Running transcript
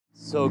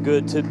So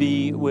good to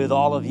be with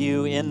all of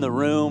you in the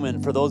room,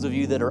 and for those of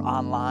you that are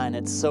online,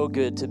 it's so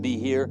good to be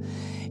here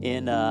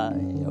in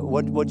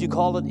what'd you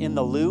call it? In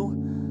the loo?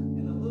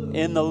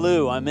 In the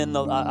loo.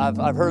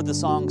 I've heard the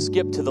song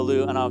 "Skip to the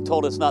Loo," and I'm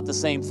told it's not the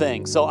same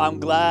thing. So I'm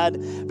glad,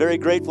 very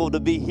grateful to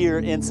be here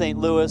in St.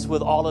 Louis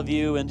with all of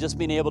you, and just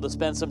being able to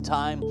spend some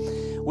time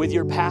with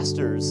your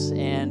pastors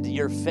and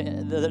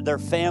their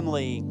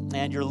family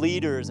and your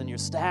leaders and your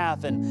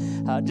staff,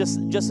 and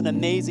just an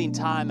amazing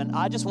time. And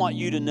I just want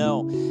you to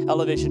know,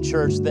 Elevation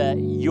Church, that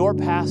your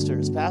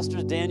pastors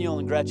Daniel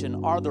and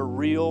Gretchen, are the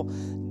real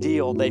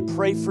deal. They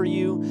pray for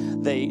you.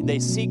 They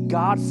seek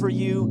God for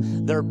you.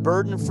 They're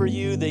burdened for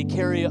you. They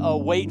carry a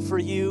weight for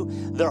you.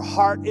 Their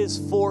heart is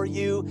for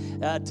you,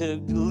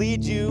 to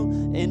lead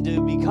you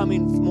into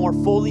becoming more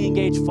fully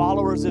engaged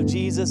followers of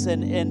Jesus.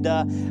 And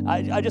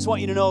I just want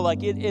you to know,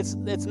 like, it's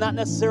not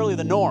necessarily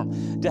the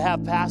norm to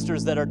have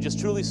pastors that are just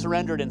truly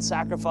surrendered and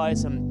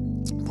sacrifice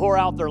and pour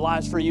out their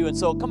lives for you. And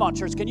so, come on,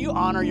 church, can you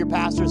honor your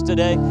pastors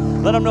today?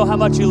 Let them know how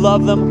much you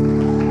love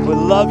them. We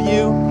love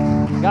you.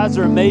 You guys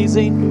are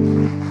amazing.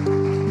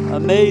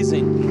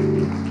 Amazing.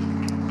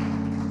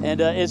 And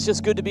it's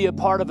just good to be a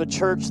part of a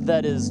church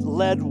that is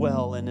led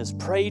well and is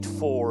prayed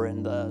for,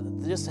 and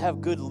just have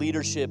good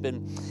leadership.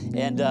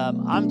 And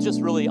I'm just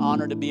really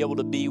honored to be able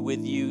to be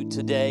with you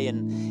today.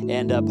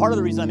 And part of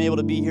the reason I'm able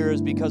to be here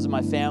is because of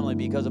my family,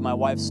 because of my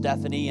wife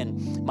Stephanie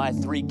and my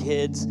 3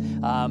 kids.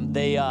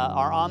 They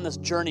are on this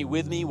journey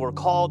with me. We're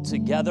called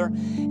together,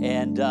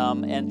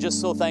 and just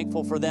so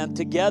thankful for them.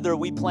 Together,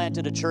 we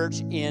planted a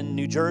church in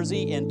New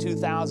Jersey in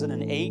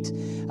 2008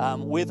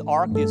 with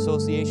ARC, the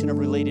Association of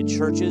Related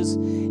Churches.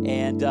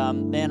 And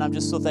man, I'm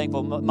just so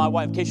thankful. My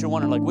wife, in case you're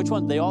wondering, like, which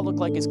one? They all look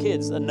like his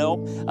kids. No,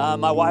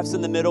 my wife's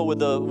in the middle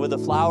with a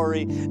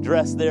flowery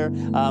dress there.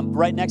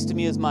 Right next to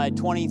me is my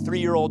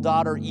 23-year-old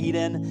daughter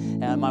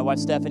Eden, and my wife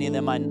Stephanie, and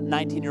then my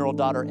 19-year-old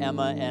daughter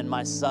Emma, and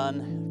my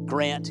son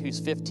Grant, who's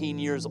 15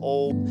 years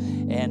old.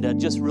 And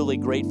just really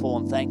grateful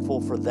and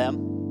thankful for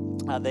them.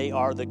 They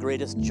are the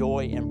greatest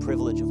joy and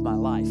privilege of my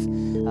life,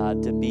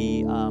 to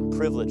be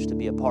privileged to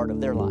be a part of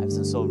their lives.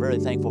 And so very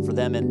thankful for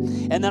them.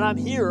 And then I'm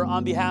here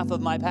on behalf of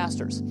my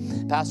pastors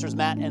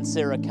Matt and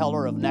Sarah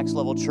Keller of Next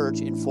Level Church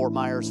in Fort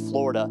Myers,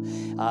 Florida.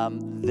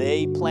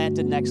 They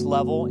planted Next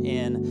Level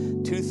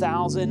in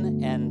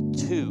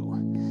 2002.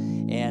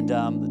 And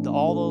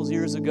all those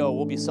years ago,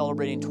 we'll be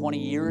celebrating 20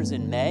 years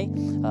in May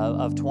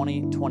of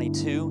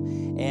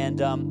 2022.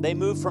 And they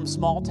moved from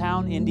small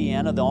town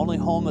Indiana, the only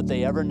home that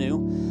they ever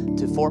knew,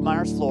 to Fort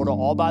Myers, Florida,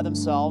 all by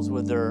themselves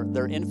with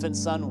their infant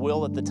son,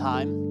 Will, at the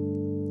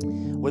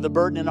time, with a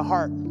burden and a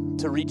heart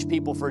to reach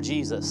people for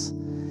Jesus.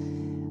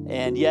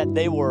 And yet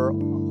they were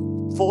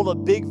full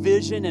of big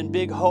vision and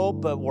big hope,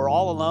 but were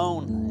all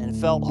alone and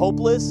felt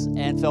hopeless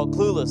and felt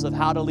clueless of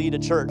how to lead a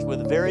church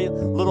with very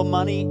little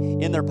money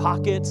in their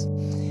pockets.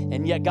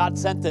 And yet God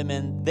sent them,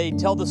 and they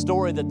tell the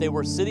story that they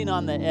were sitting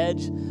on the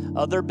edge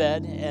of their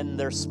bed in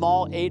their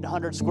small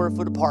 800 square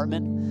foot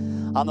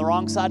apartment on the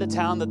wrong side of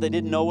town that they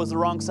didn't know was the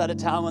wrong side of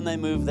town when they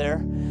moved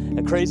there.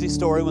 A crazy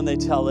story when they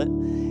tell it.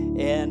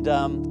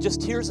 And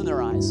just tears in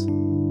their eyes,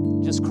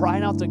 just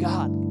crying out to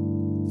God,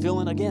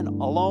 feeling again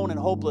alone and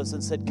hopeless,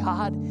 and said,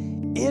 God,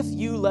 if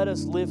you let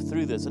us live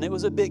through this, and it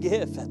was a big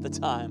if at the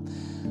time,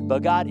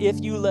 but God,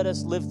 if you let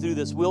us live through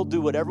this, we'll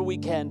do whatever we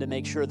can to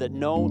make sure that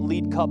no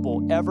lead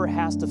couple ever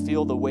has to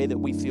feel the way that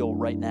we feel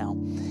right now.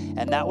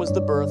 And that was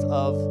the birth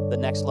of the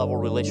Next Level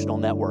Relational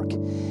Network.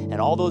 And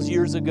all those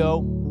years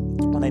ago,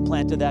 when they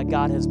planted that,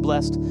 God has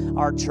blessed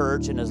our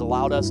church and has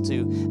allowed us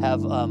to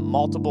have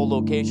multiple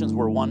locations.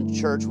 We're one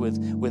church with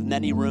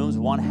many rooms,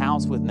 one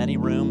house with many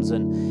rooms,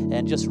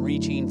 and just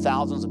reaching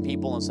thousands of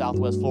people in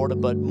Southwest Florida.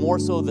 But more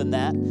so than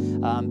that,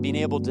 being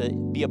able to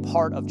be a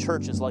part of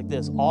churches like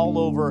this all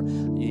over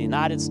the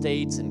United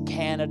States and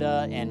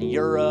Canada and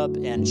Europe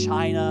and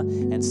China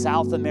and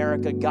South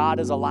America. God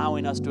is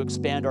allowing us to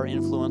expand our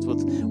influence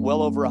with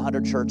well over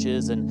 100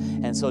 churches.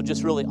 And so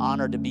just really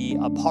honored to be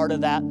a part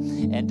of that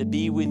and to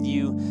be with you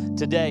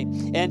today.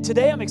 And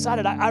today I'm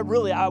excited. I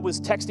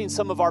was texting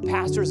some of our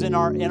pastors in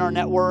our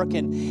network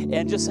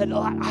and just said,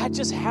 I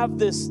just have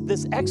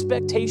this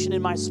expectation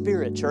in my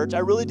spirit, church. I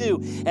really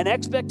do. An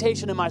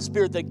expectation in my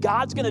spirit that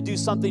God's going to do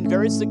something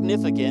very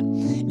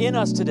significant in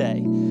us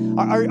today.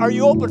 Are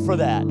you open for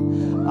that?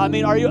 I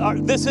mean, I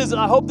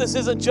hope this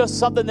isn't just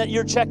something that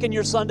you're checking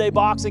your Sunday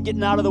box and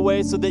getting out of the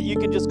way so that you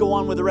can just go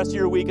on with the rest of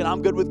your week and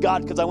I'm good with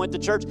God because I went to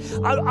church.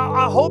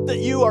 I hope that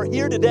you are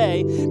here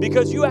today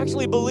because you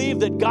actually believe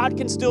that God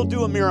can still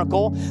do a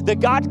miracle, that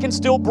God can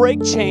still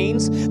break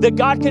chains, that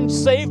God can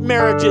save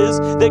marriages,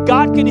 that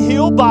God can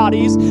heal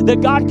bodies,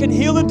 that God can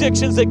heal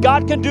addictions, that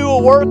God can do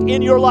a work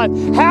in your life.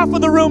 Half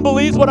of the room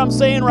believes what I'm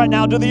saying right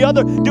now. Do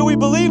we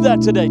believe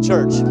that today,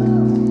 church?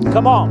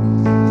 Come on.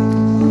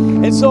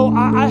 And so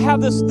I have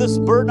this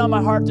burden on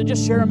my heart to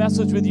just share a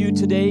message with you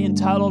today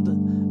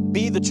entitled,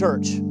 Be the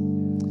Church.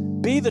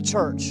 Be the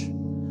church.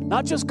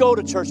 Not just go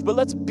to church, but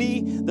let's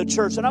be the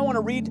church. And I want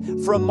to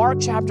read from Mark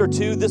chapter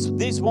 2.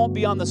 These won't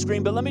be on the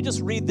screen, but let me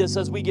just read this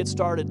as we get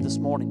started this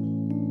morning.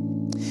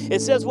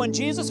 It says, when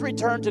Jesus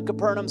returned to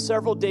Capernaum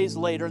several days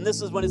later, and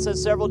this is when it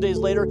says several days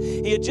later,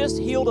 he had just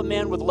healed a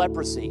man with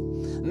leprosy.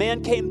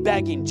 Man came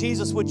begging,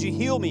 Jesus, would you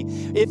heal me?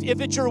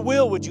 If it's your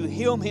will, would you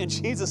heal me? And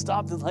Jesus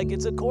stopped and like,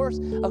 of course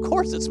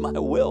it's my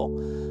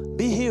will.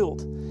 Be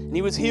healed. And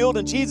he was healed,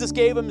 and Jesus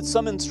gave him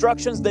some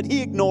instructions that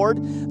he ignored.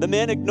 The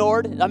man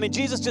ignored. I mean,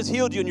 Jesus just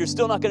healed you, and you're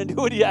still not going to do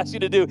what he asked you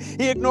to do.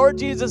 He ignored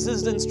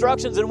Jesus'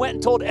 instructions and went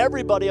and told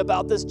everybody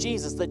about this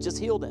Jesus that just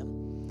healed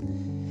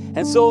him.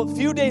 And so a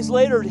few days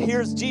later,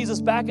 here's Jesus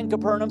back in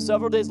Capernaum.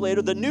 Several days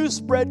later, the news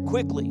spread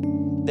quickly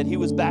that he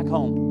was back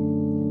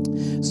home.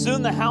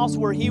 Soon the house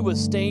where he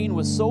was staying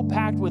was so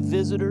packed with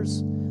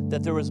visitors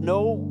that there was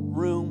no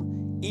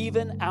room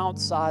even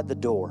outside the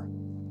door.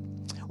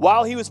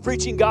 While he was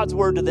preaching God's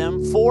word to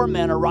them, 4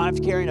 men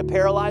arrived carrying a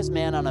paralyzed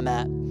man on a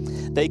mat.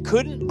 They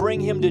couldn't bring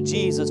him to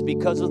Jesus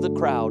because of the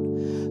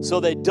crowd, so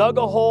they dug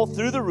a hole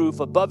through the roof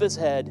above his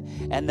head,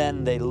 and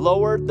then they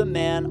lowered the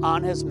man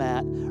on his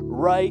mat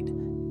right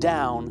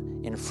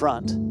down in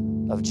front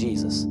of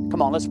Jesus.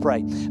 Come on, let's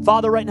pray.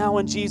 Father, right now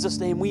in Jesus'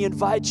 name, we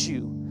invite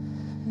you.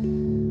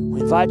 We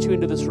invite you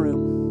into this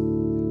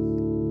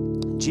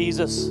room.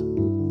 Jesus,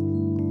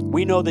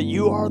 we know that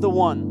you are the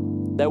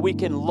one that we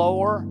can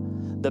lower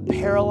the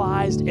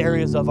paralyzed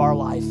areas of our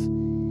life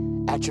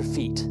at your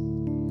feet.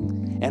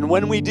 And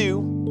when we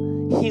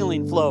do,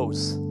 healing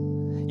flows.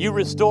 You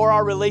restore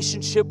our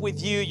relationship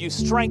with you. You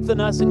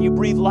strengthen us and you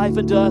breathe life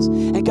into us.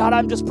 And God,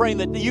 I'm just praying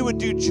that you would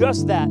do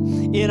just that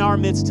in our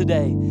midst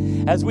today.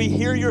 As we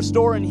hear your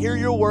story and hear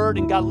your word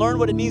and God, learn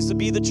what it means to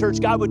be the church.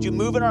 God, would you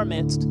move in our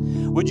midst?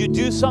 Would you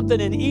do something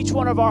in each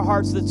one of our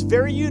hearts that's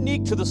very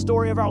unique to the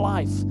story of our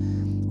life?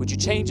 Would you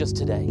change us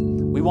today?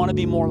 We want to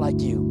be more like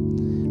you.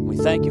 We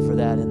thank you for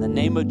that. In the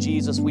name of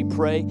Jesus, we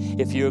pray.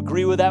 If you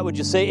agree with that, would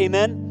you say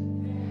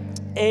amen?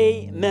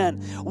 Amen.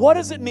 What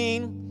does it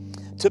mean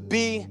to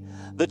be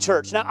the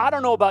church? Now, I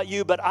don't know about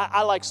you, but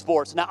I like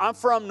sports. Now, I'm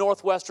from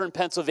northwestern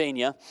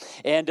Pennsylvania,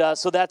 and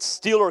so that's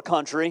Steeler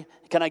country.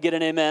 Can I get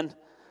an amen?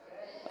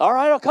 All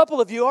right, a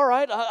couple of you, all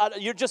right. I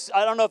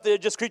don't know if they're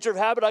just creature of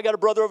habit. I got a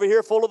brother over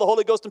here full of the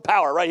Holy Ghost and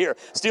power right here,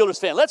 Steelers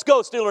fan. Let's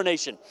go, Steeler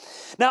Nation.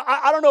 Now,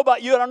 I don't know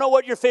about you. I don't know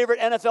what your favorite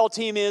NFL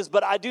team is,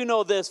 but I do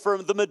know this.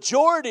 For the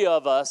majority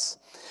of us,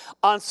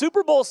 on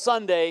Super Bowl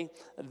Sunday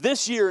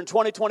this year in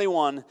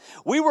 2021,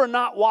 we were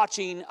not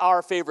watching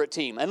our favorite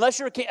team. Unless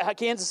you're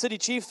Kansas City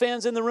Chiefs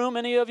fans in the room,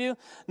 any of you?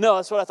 No,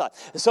 that's what I thought.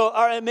 So,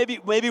 all right,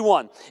 maybe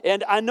one.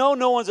 And I know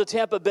no one's a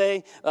Tampa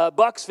Bay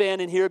Bucks fan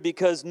in here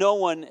because no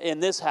one in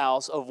this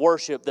house of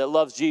worship that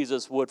loves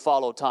Jesus would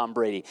follow Tom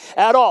Brady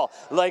at all.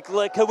 Like,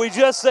 could we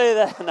just say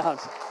that? No,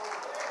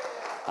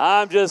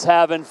 I'm just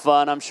having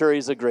fun. I'm sure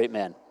he's a great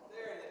man.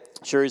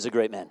 Sure he's a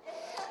great man.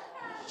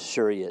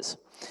 Sure he is.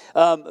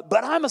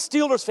 But I'm a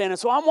Steelers fan, and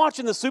so I'm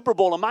watching the Super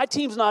Bowl, and my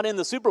team's not in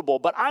the Super Bowl,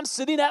 but I'm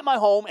sitting at my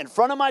home in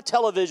front of my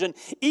television,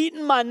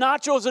 eating my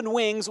nachos and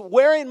wings,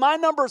 wearing my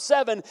number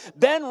 7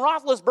 Ben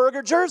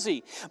Roethlisberger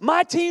jersey.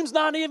 My team's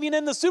not even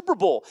in the Super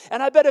Bowl,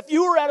 and I bet if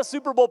you were at a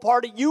Super Bowl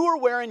party, you were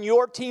wearing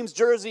your team's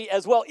jersey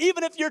as well,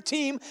 even if your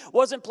team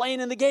wasn't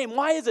playing in the game.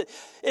 Why is it?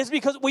 It's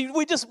because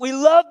we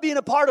love being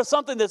a part of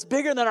something that's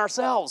bigger than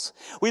ourselves.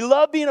 We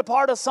love being a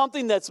part of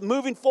something that's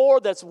moving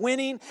forward, that's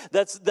winning,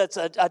 that's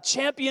a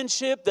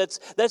championship,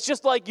 that's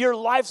just like your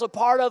life's a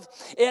part of.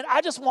 And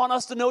I just want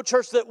us to know,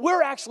 church, that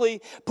we're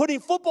actually putting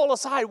football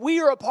aside. We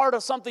are a part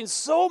of something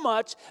so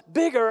much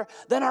bigger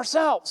than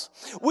ourselves.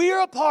 We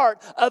are a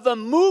part of a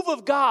move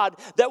of God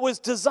that was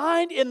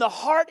designed in the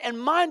heart and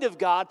mind of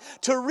God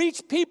to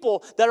reach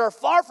people that are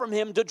far from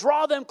Him, to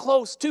draw them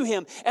close to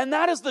Him. And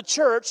that is the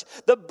church,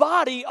 the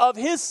body of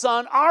His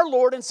Son, our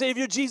Lord and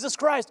Savior, Jesus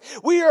Christ.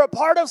 We are a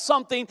part of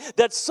something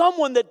that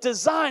someone that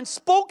designed,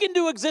 spoke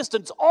into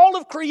existence, all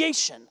of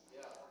creation.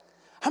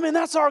 I mean,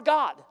 that's our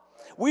God.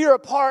 We are a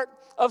part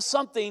of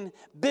something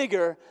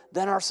bigger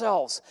than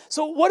ourselves.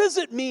 So what does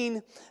it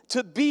mean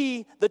to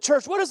be the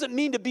church? What does it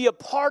mean to be a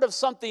part of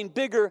something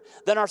bigger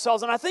than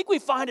ourselves? And I think we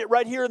find it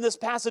right here in this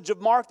passage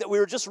of Mark that we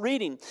were just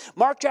reading.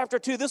 Mark chapter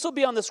 2. This will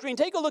be on the screen.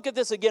 Take a look at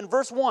this again.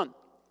 Verse 1.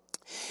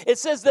 It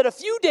says that a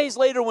few days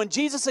later when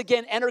Jesus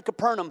again entered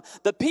Capernaum,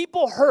 the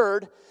people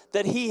heard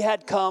that he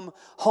had come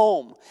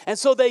home. And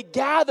so they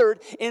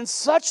gathered in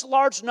such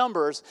large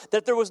numbers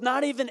that there was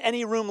not even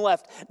any room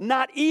left,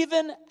 not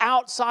even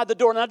outside the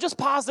door. Now just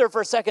pause there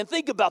for a second.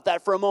 Think about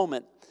that for a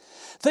moment.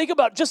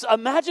 Just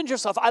imagine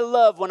yourself. I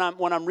love when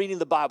I'm reading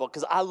the Bible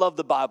because I love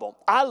the Bible.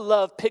 I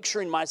love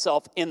picturing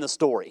myself in the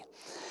story.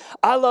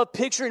 I love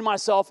picturing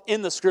myself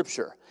in the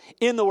scripture,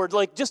 in the word,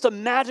 like just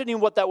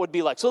imagining what that would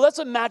be like. So let's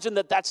imagine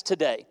that that's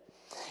today.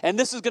 And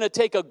this is going to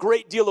take a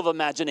great deal of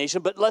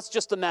imagination, but let's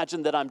just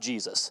imagine that I'm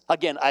Jesus.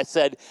 Again, I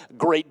said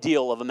great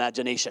deal of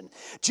imagination.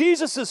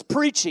 Jesus is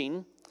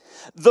preaching.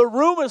 The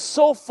room is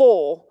so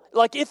full,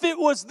 like if it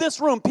was this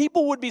room,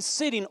 people would be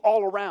sitting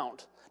all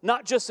around,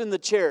 not just in the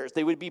chairs.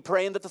 They would be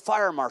praying that the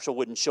fire marshal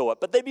wouldn't show up,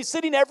 but they'd be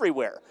sitting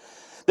everywhere.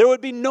 There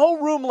would be no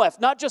room left,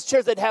 not just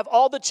chairs. They'd have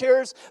all the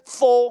chairs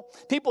full,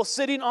 people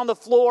sitting on the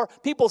floor,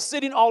 people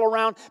sitting all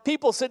around,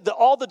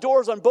 all the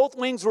doors on both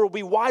wings will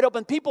be wide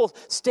open, people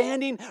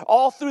standing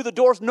all through the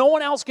doors. No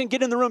one else can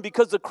get in the room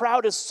because the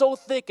crowd is so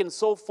thick and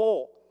so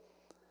full.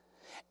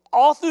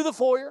 All through the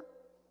foyer,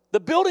 the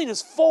building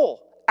is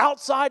full.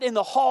 Outside in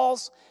the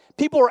halls,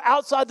 people are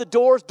outside the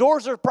doors.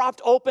 Doors are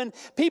propped open.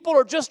 People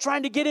are just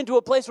trying to get into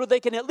a place where they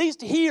can at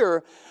least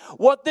hear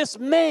what this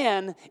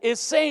man is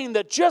saying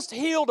that just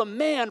healed a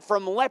man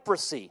from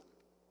leprosy.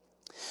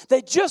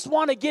 They just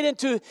want to get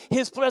into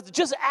his presence,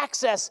 just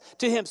access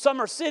to him.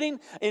 Some are sitting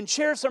in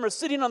chairs, some are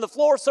sitting on the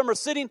floor, some are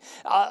sitting,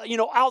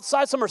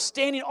 outside, some are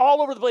standing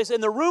all over the place.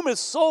 And the room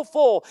is so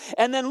full.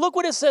 And then look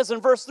what it says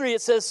in verse 3.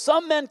 It says,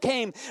 some men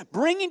came,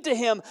 bringing to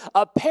him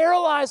a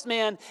paralyzed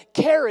man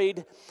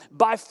carried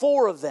by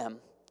 4 of them.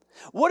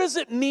 What does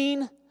it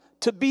mean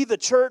to be the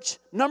church?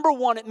 Number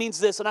 1, it means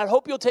this, and I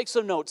hope you'll take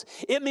some notes.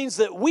 It means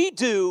that we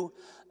do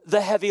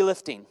the heavy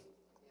lifting.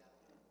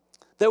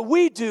 That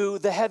we do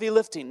the heavy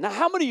lifting. Now,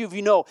 how many of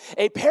you know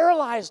a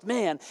paralyzed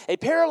man, a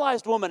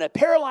paralyzed woman, a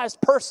paralyzed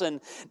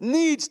person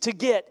needs to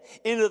get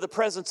into the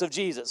presence of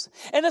Jesus?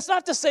 And it's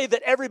not to say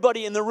that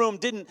everybody in the room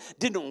didn't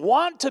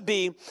want to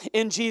be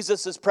in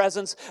Jesus'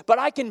 presence, but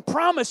I can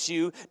promise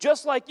you,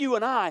 just like you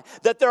and I,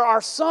 that there are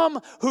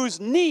some whose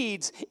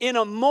needs in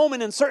a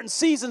moment in certain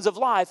seasons of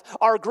life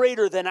are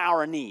greater than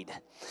our need.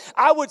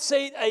 I would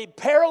say a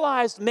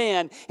paralyzed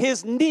man,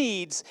 his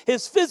needs,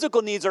 his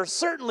physical needs are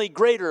certainly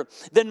greater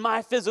than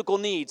my physical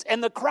needs.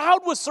 And the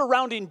crowd was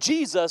surrounding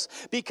Jesus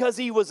because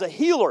he was a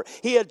healer.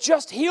 He had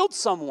just healed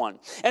someone.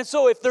 And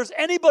so if there's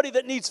anybody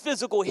that needs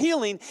physical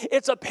healing,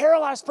 it's a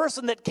paralyzed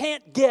person that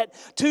can't get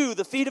to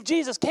the feet of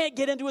Jesus, can't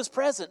get into his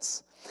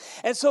presence.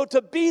 And so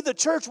to be the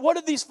church, what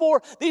did these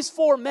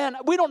four men,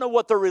 we don't know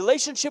what their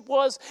relationship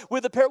was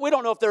with the parent. We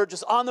don't know if they were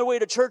just on their way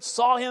to church,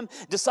 saw him,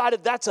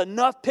 decided that's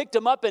enough, picked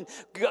him up and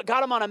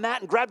got him on a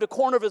mat and grabbed a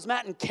corner of his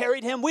mat and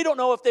carried him. We don't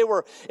know if they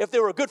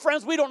were good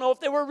friends. We don't know if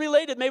they were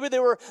related. Maybe they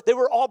were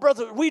all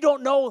brothers. We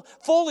don't know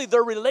fully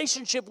their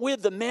relationship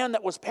with the man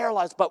that was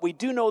paralyzed, but we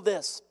do know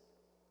this,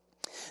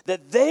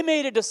 that they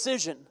made a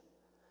decision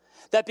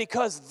that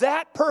because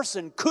that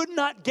person could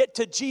not get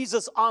to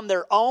Jesus on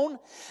their own,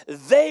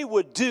 they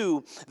would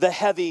do the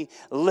heavy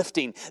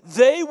lifting.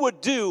 They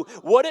would do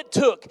what it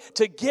took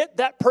to get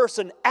that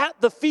person at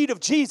the feet of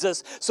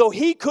Jesus so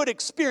he could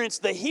experience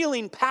the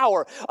healing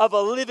power of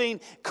a living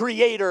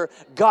creator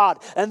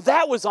God. And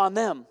that was on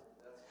them.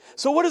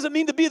 So what does it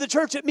mean to be the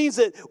church? It means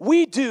that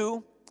we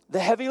do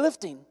the heavy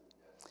lifting.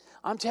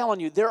 I'm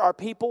telling you, there are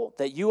people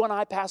that you and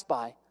I pass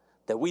by,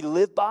 that we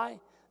live by,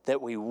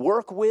 that we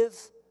work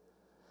with,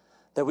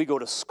 that we go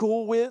to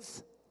school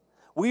with.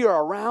 We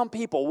are around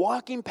people,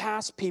 walking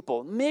past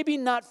people, maybe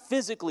not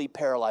physically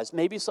paralyzed.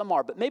 Maybe some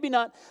are, but maybe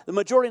not, the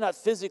majority not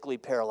physically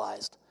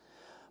paralyzed.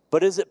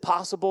 But is it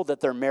possible that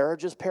their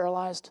marriage is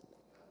paralyzed?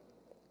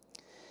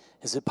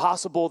 Is it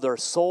possible their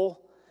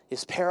soul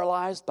is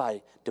paralyzed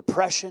by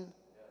depression?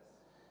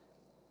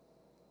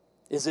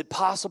 Is it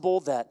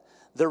possible that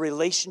their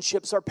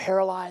relationships are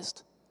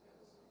paralyzed?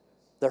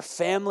 Their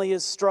family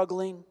is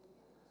struggling?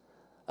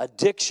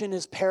 Addiction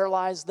has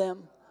paralyzed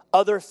them?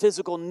 Other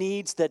physical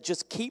needs that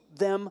just keep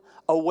them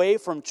away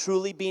from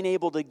truly being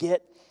able to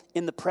get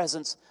in the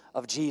presence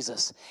of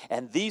Jesus.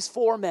 And these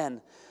 4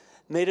 men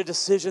made a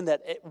decision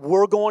that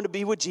we're going to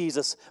be with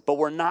Jesus, but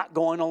we're not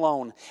going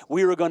alone.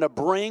 We are going to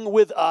bring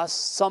with us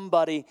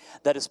somebody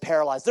that is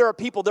paralyzed. There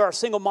are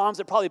single moms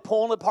that probably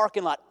pull in the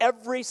parking lot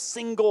every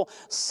single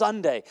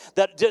Sunday.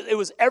 That it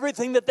was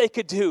everything that they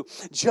could do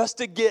just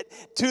to get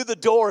to the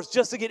doors,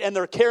 and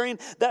they're carrying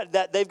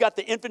that they've got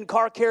the infant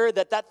car carrier,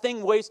 that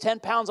thing weighs 10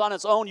 pounds on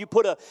its own. You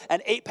put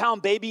an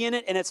 8-pound baby in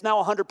it, and it's now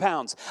 100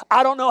 pounds.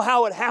 I don't know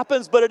how it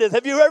happens, but it is.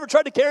 Have you ever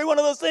tried to carry one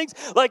of those things?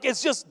 Like,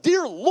 it's just,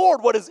 dear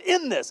Lord, what is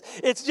in this?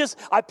 It's just,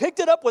 I picked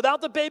it up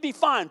without the baby,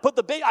 fine.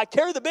 I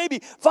carry the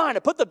baby, fine. I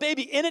put the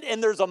baby in it,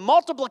 and there's a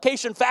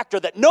multiplication factor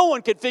that no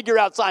one could figure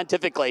out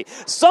scientifically.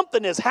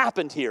 Something has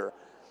happened here.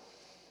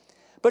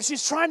 But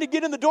she's trying to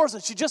get in the doors,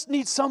 and she just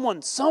needs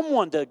someone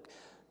to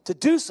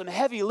do some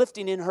heavy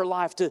lifting in her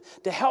life, to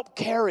help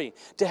carry,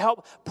 to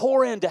help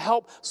pour in, to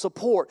help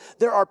support.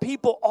 There are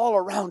people all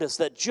around us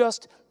that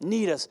just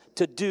need us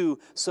to do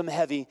some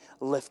heavy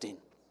lifting.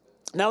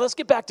 Now let's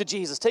get back to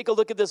Jesus. Take a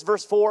look at this,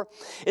 verse 4.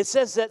 It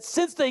says that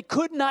since they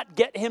could not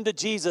get him to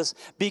Jesus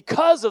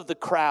because of the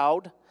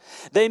crowd,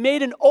 they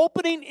made an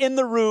opening in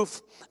the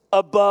roof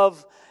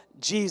above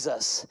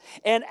Jesus.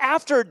 And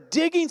after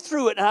digging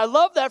through it, and I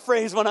love that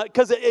phrase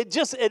because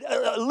it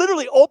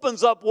literally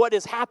opens up what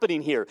is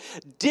happening here.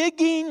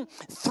 Digging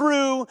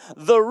through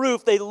the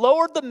roof, they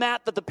lowered the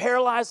mat that the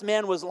paralyzed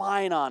man was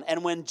lying on.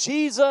 And when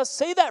Jesus,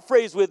 say that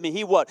phrase with me,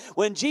 he what?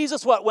 When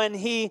Jesus what? When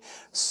he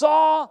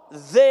saw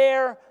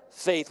their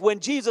faith. When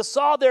Jesus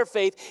saw their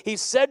faith, he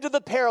said to the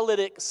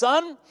paralytic,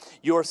 son,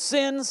 your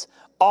sins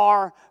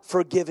are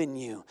forgiven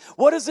you.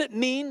 What does it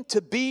mean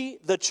to be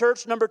the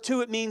church? Number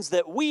 2, it means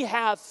that we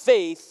have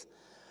faith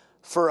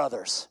for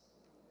others.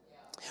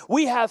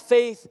 We have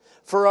faith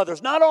for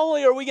others. Not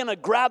only are we going to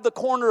grab the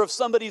corner of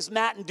somebody's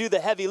mat and do the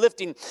heavy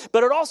lifting,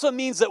 but it also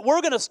means that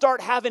we're going to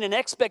start having an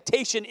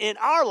expectation in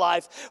our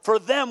life for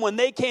them when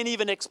they can't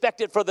even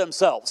expect it for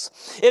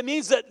themselves. It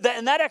means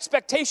that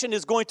expectation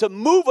is going to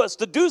move us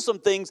to do some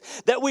things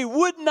that we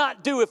would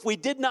not do if we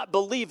did not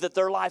believe that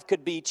their life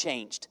could be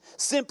changed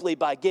simply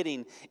by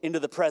getting into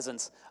the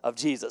presence of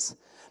Jesus.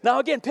 Now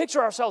again,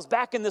 picture ourselves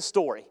back in this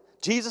story.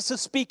 Jesus is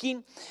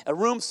speaking, a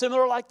room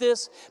similar like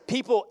this,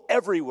 people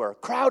everywhere,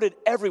 crowded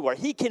everywhere.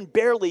 He can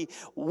barely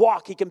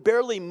walk. He can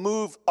barely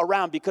move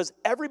around because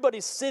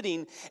everybody's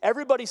sitting,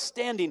 everybody's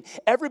standing,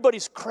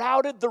 everybody's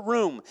crowded the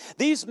room.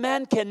 These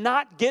men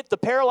cannot get the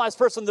paralyzed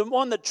person, the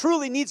one that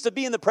truly needs to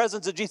be in the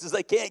presence of Jesus.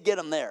 They can't get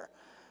him there.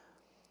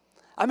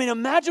 I mean,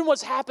 imagine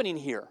what's happening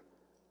here.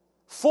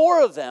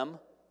 4 of them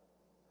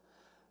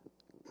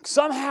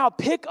somehow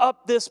pick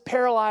up this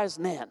paralyzed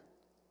man.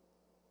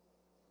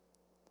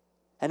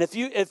 And if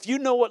you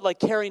know what like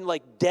carrying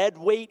like dead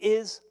weight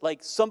is,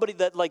 like somebody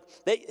that like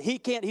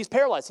he's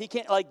paralyzed. He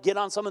can't like get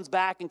on someone's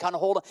back and kind of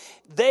hold on.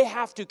 They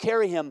have to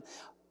carry him.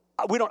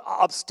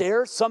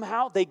 Upstairs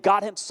somehow. They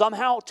got him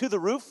somehow to the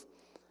roof.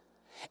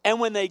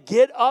 And when they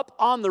get up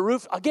on the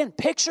roof, again,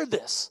 picture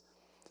this.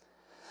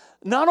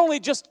 Not only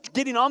just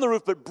getting on the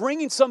roof, but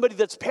bringing somebody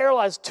that's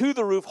paralyzed to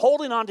the roof,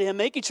 holding on to him,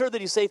 making sure that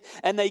he's safe.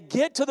 And they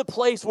get to the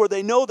place where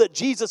they know that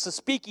Jesus is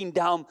speaking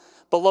down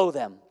below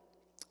them.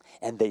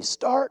 And they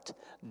start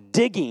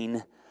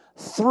digging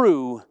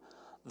through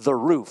the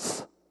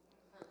roof.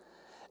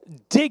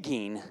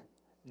 Digging.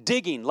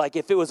 Like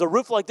if it was a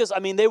roof like this, I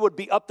mean, they would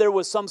be up there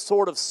with some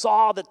sort of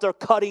saw that they're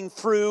cutting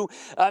through.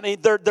 I mean,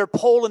 they're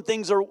pulling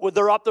things,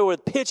 they're up there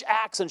with pitch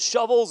axe and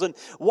shovels and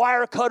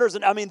wire cutters.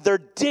 And I mean,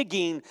 they're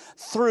digging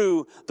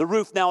through the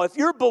roof. Now, if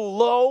you're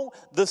below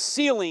the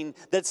ceiling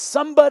that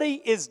somebody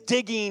is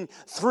digging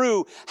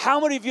through, how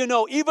many of you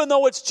know, even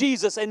though it's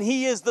Jesus and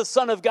he is the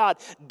Son of God,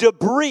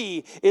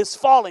 debris is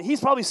falling.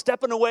 He's probably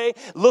stepping away,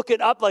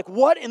 looking up like,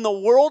 what in the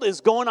world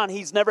is going on?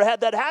 He's never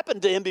had that happen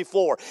to him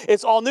before.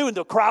 It's all new and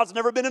the crowd's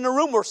never been in a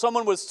room where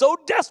someone was so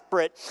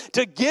desperate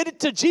to get it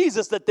to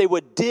Jesus that they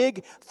would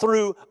dig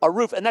through a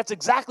roof. And that's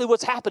exactly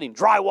what's happening.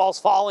 Drywall's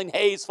falling,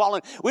 hay's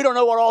falling. We don't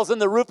know what all's in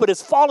the roof, but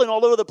it's falling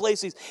all over the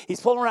place. He's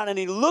pulling around and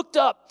he looked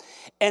up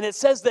and it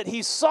says that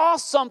he saw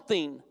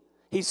something.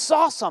 He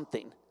saw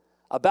something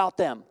about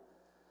them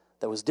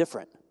that was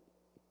different.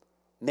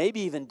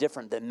 Maybe even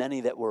different than many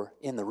that were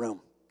in the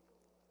room.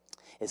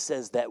 It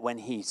says that when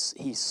he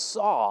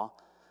saw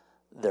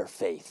their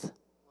faith.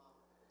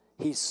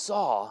 He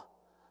saw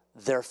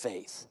their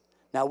faith.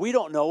 Now we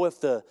don't know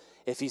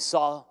if he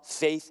saw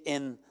faith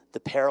in the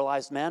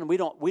paralyzed man. We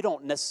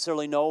don't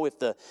necessarily know if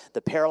the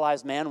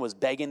paralyzed man was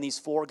begging these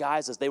 4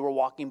 guys as they were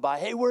walking by,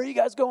 hey, where are you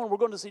guys going? We're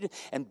going to see you,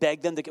 and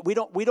beg them to.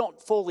 We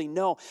don't fully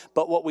know,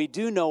 but what we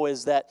do know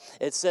is that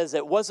it says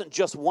it wasn't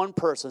just one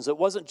person's. It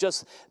wasn't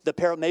just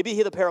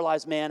maybe the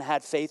paralyzed man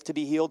had faith to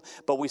be healed,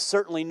 but we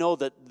certainly know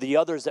that the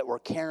others that were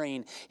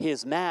carrying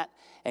his mat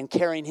and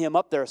carrying him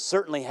up there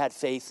certainly had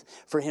faith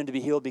for him to be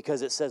healed,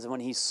 because it says when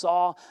he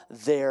saw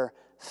their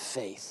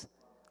faith.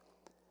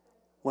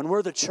 When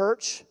we're the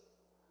church,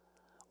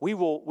 we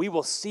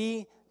will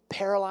see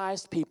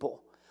paralyzed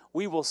people.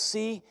 We will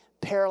see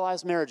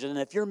paralyzed marriages. And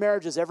if your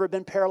marriage has ever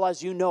been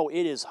paralyzed, you know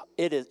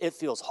it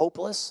feels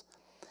hopeless.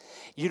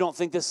 You don't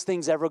think this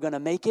thing's ever going to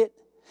make it.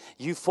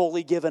 You've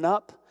fully given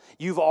up.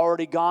 You've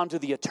already gone to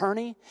the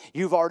attorney.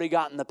 You've already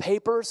gotten the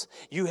papers.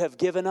 You have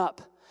given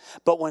up.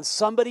 But when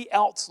somebody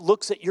else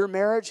looks at your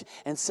marriage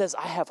and says,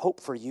 I have hope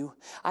for you.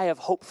 I have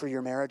hope for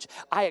your marriage.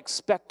 I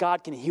expect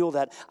God can heal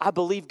that. I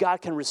believe God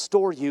can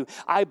restore you.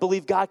 I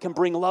believe God can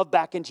bring love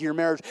back into your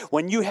marriage.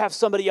 When you have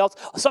somebody else,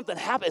 something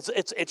happens.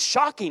 It's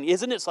shocking,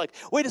 isn't it? It's like,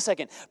 wait a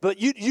second, but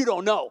you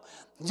don't know.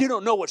 You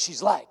don't know what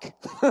she's like.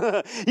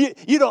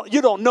 you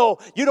don't know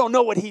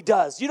what he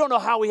does. You don't know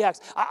how he acts.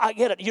 I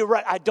get it. You're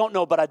right. I don't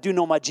know, but I do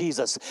know my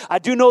Jesus. I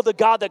do know the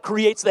God that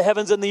creates the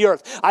heavens and the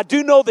earth. I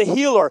do know the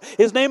healer.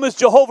 His name is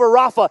Jehovah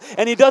Rapha,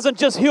 and he doesn't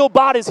just heal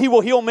bodies, he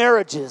will heal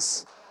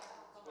marriages.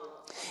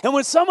 And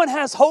when someone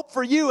has hope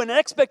for you and an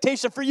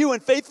expectation for you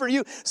and faith for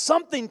you,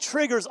 something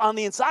triggers on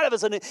the inside of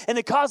us, and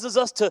it causes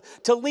us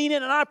to lean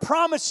in. And I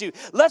promise you,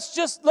 let's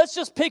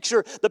just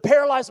picture the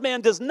paralyzed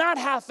man does not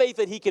have faith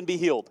that he can be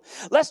healed.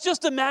 Let's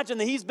just imagine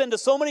that he's been to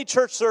so many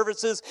church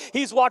services,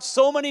 he's watched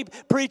so many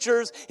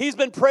preachers, he's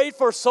been prayed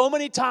for so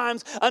many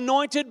times,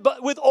 anointed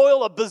with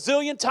oil a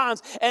bazillion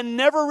times, and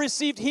never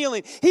received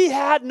healing.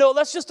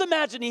 Let's just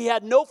imagine he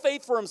had no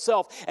faith for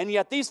himself, and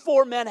yet these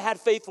 4 men had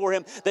faith for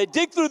him. They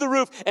dig through the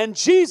roof, and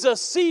Jesus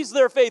sees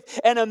their faith,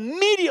 and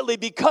immediately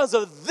because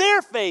of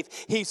their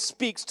faith, he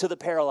speaks to the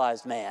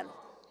paralyzed man.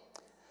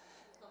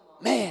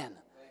 Man,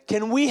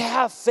 can we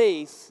have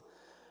faith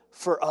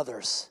for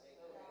others?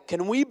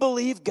 Can we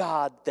believe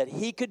God that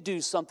he could do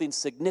something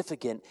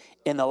significant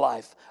in the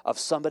life of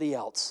somebody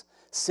else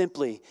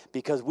simply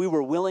because we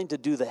were willing to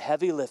do the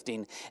heavy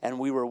lifting and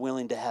we were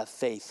willing to have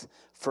faith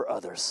for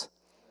others?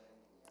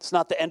 It's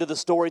not the end of the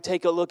story.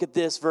 Take a look at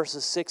this,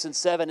 verses 6 and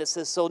 7. It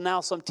says, so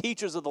now some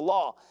teachers of the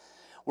law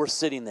were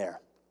sitting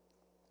there.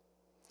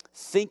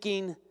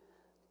 thinking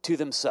to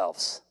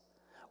themselves,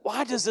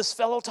 why does this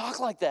fellow talk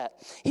like that?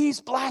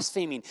 He's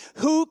blaspheming.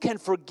 Who can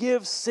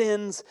forgive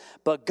sins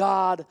but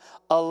God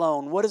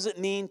alone? What does it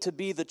mean to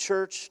be the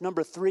church?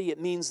 Number 3,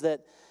 it means that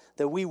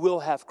we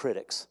will have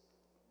critics.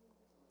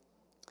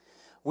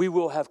 We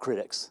will have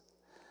critics.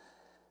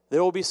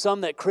 There will be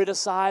some that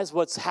criticize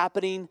what's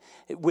happening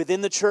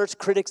within the church,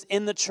 critics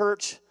in the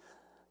church.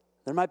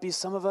 There might be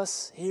some of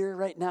us here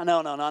right now.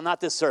 No, not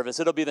this service.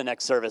 It'll be the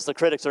next service. The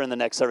critics are in the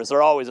next service.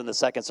 They're always in the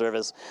second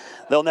service.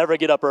 They'll never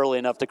get up early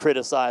enough to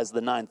criticize the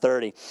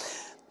 9:30.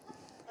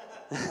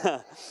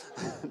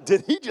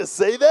 Did he just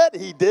say that?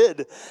 He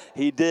did.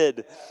 He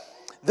did.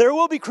 There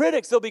will be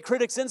critics. There'll be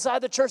critics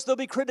inside the church. There'll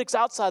be critics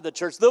outside the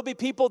church. There'll be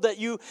people that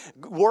you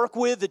work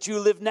with, that you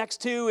live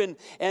next to,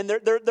 and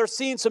they're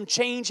seeing some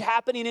change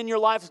happening in your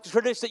life.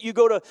 Critics that you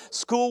go to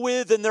school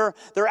with, and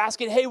they're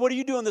asking, hey, what are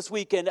you doing this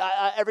weekend?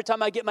 Every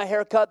time I get my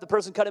hair cut, the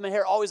person cutting my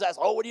hair always asks,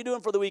 oh, what are you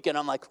doing for the weekend?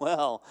 I'm like,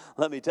 well,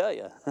 let me tell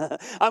you.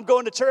 I'm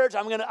going to church.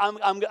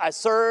 I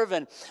serve,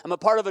 and I'm a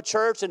part of a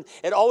church, and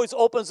it always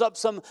opens up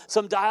some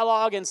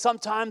dialogue, and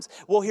sometimes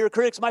we'll hear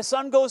critics. My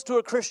son goes to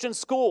a Christian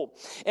school,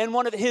 and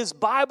one of his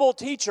Bible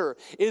teacher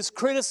is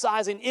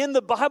criticizing in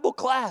the Bible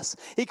class.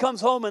 He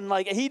comes home and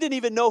he didn't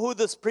even know who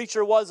this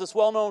preacher was, this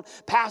well-known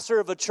pastor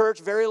of a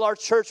church, very large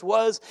church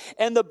was.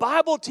 And the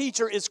Bible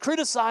teacher is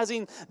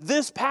criticizing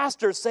this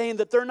pastor, saying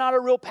that they're not a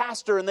real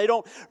pastor and they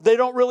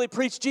don't really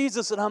preach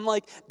Jesus. And I'm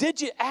like, did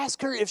you ask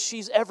her if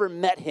she's ever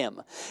met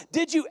him?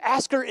 Did you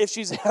ask her if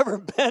she's ever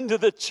been to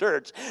the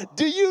church?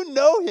 Do you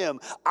know him?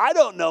 I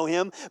don't know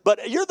him,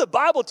 but you're the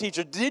Bible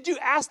teacher. Did you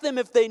ask them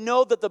if they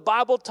know that the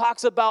Bible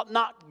talks about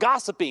not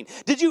gossiping?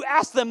 Did you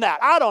ask them that?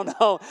 I don't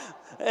know.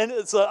 And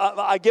it's,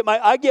 I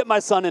get my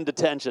son in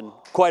detention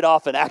quite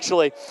often,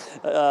 actually.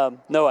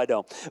 No, I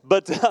don't.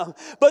 But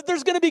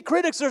there's going to be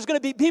critics. There's going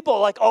to be people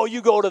like, oh,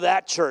 you go to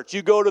that church.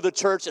 You go to the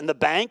church in the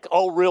bank.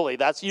 Oh, really?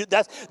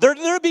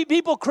 There'll be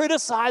people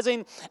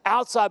criticizing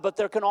outside, but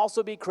there can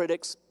also be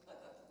critics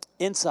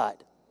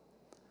inside.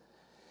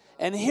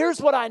 And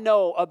here's what I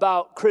know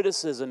about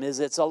criticism is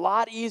it's a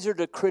lot easier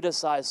to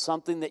criticize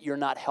something that you're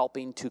not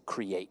helping to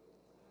create.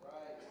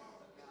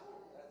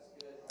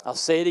 I'll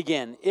say it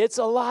again. It's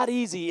a lot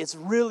easy. It's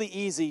really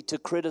easy to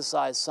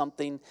criticize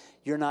something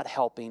you're not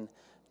helping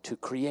to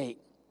create.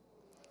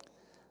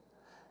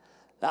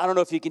 Now, I don't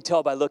know if you can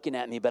tell by looking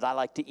at me, but I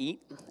like to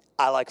eat.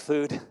 I like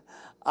food.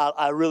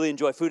 I really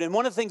enjoy food. And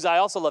one of the things I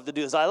also love to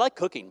do is I like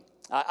cooking.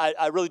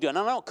 I really do. And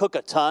I don't cook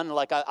a ton.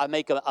 Like I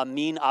make a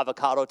mean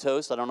avocado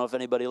toast. I don't know if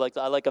anybody likes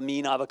that. I like a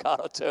mean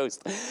avocado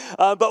toast.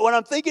 But when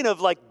I'm thinking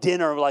of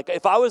dinner,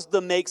 if I was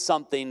to make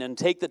something and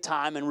take the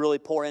time and really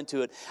pour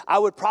into it, I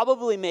would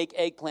probably make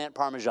eggplant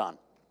parmesan.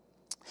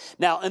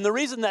 Now, and the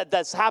reason that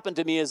that's happened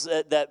to me is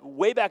that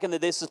way back in the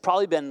day, this has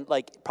probably been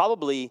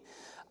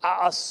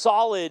a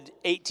solid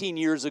 18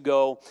 years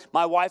ago,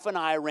 my wife and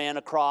I ran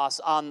across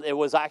it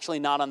was actually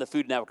not on the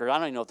Food Network. I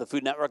don't even know if the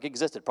Food Network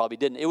existed. Probably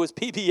didn't. It was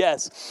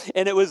PBS,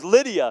 and it was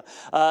Lydia.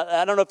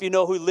 I don't know if you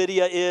know who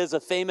Lydia is, a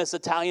famous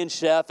Italian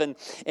chef.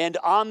 And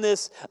on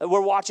this,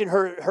 we're watching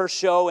her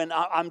show, and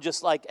I'm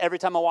just like, every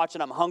time I watch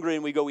it, I'm hungry,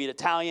 and we go eat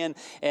Italian.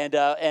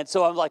 And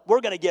so I'm like,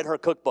 we're going to get her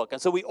cookbook. And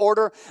so we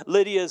order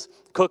Lydia's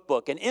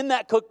cookbook. And in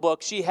that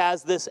cookbook, she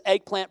has this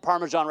eggplant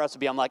parmesan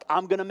recipe. I'm like,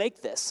 I'm going to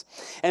make this.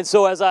 And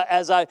so as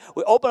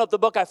we open up the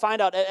book, I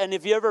find out, and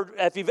if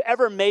you've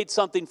ever made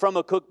something from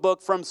a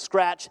cookbook from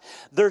scratch,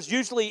 there's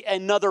usually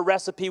another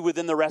recipe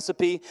within the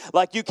recipe.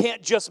 Like you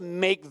can't just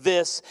make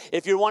this.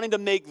 If you're wanting to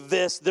make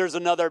this, there's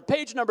another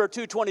page number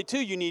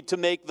 222. You need to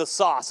make the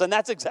sauce, and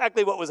that's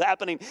exactly what was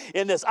happening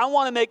in this. I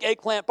want to make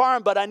eggplant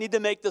parm, but I need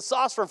to make the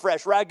sauce from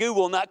fresh ragu.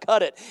 Will not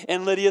cut it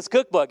in Lydia's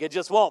cookbook. It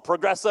just won't.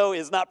 Progresso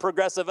is not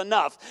progressive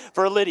enough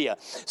for Lydia.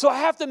 So I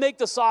have to make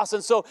the sauce,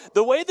 and so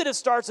the way that it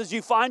starts is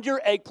you find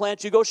your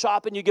eggplant, you go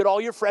shopping, you get all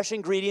your fresh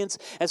ingredients.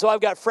 And so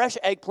I've got fresh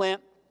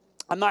eggplant.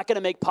 I'm not going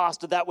to make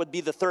pasta. That would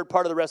be the third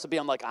part of the recipe.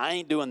 I'm like, I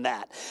ain't doing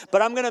that.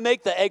 But I'm going to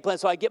make the eggplant.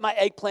 So I get my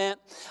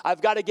eggplant.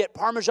 I've got to get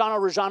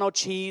Parmigiano-Reggiano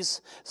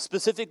cheese,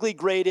 specifically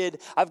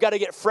grated. I've got to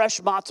get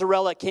fresh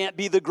mozzarella. It can't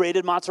be the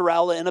grated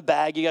mozzarella in a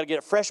bag. You got to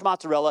get fresh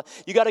mozzarella.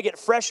 You got to get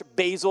fresh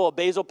basil, a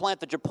basil plant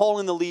that you're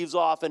pulling the leaves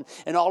off, and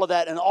all of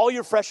that, and all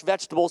your fresh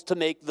vegetables to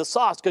make the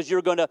sauce, because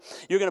you're going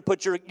to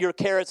put your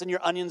carrots and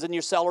your onions and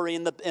your celery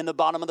in the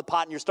bottom of the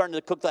pot, and you're starting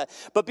to cook that.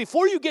 But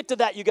before you get to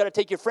that, you got to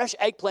take your fresh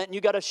eggplant and you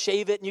got to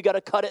shave it, and you got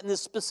to cut it in this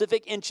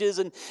specific inches,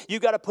 and you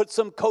got to put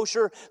some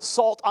kosher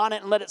salt on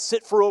it and let it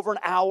sit for over an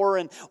hour.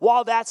 And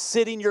while that's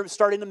sitting, you're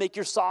starting to make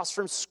your sauce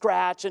from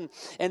scratch, and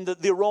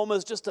the aroma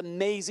is just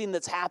amazing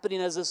that's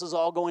happening as this is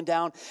all going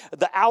down.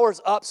 The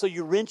hour's up, so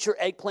you rinse your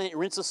eggplant, you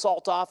rinse the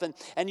salt off,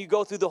 and you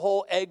go through the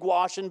whole egg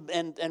wash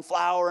and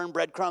flour and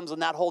breadcrumbs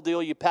and that whole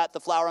deal. You pat the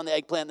flour on the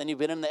eggplant, then you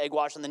put it in the egg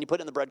wash, and then you put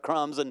in the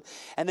breadcrumbs, and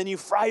then you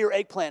fry your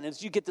eggplant, and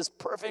you get this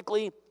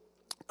perfectly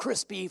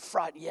crispy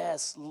fried,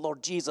 yes,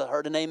 Lord Jesus, I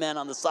heard an amen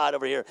on the side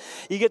over here.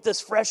 You get this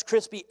fresh,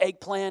 crispy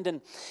eggplant,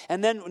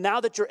 and then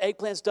now that your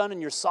eggplant's done and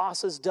your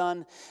sauce is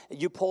done,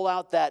 you pull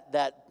out that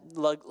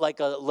like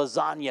a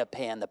lasagna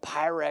pan, the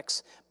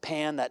Pyrex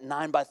pan, that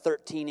 9 by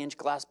 13 inch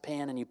glass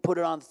pan, and you put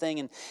it on the thing,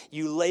 and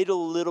you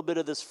ladle a little bit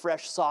of this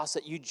fresh sauce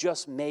that you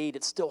just made.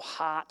 It's still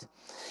hot.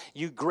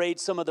 You grate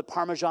some of the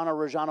Parmigiano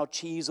Reggiano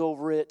cheese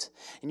over it,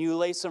 and you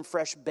lay some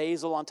fresh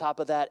basil on top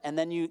of that, and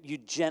then you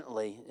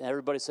gently,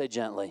 everybody say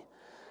gently.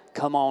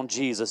 Come on,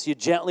 Jesus. You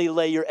gently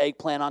lay your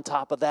eggplant on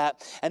top of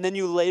that, and then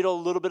you ladle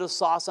a little bit of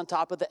sauce on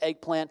top of the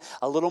eggplant,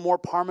 a little more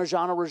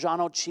Parmigiano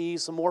Reggiano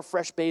cheese, some more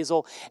fresh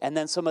basil, and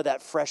then some of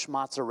that fresh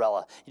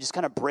mozzarella. You just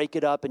kind of break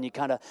it up, and you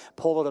kind of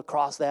pull it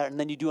across that, and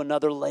then you do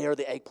another layer of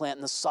the eggplant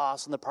and the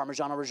sauce and the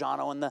Parmigiano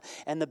Reggiano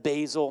and the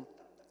basil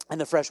and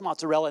the fresh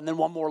mozzarella, and then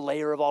one more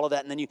layer of all of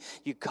that, and then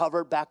you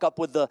cover it back up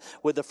with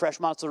the fresh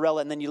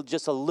mozzarella, and then you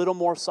just a little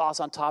more sauce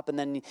on top, and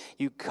then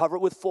you cover it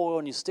with foil,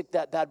 and you stick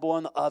that bad boy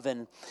in the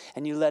oven,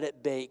 and you let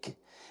it bake.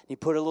 You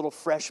put a little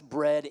fresh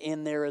bread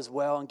in there as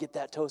well and get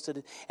that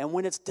toasted. And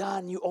when it's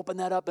done, you open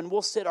that up, and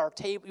we'll sit our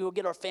table, we'll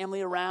get our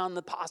family around,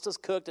 the pasta's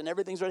cooked, and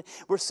everything's ready.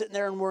 We're sitting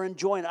there, and we're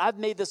enjoying it. I've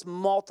made this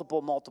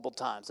multiple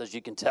times, as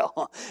you can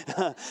tell.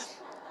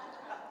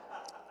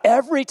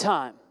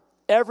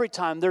 Every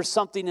time there's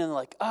something in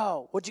like,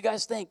 oh, what'd you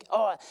guys think?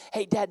 Oh,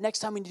 hey, Dad, next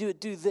time we do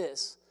it, do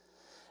this.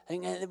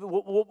 And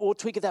we'll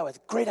tweak it that way.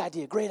 Great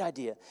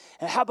idea.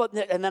 And how about,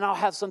 and then I'll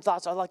have some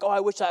thoughts. I'm like, oh, I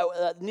wish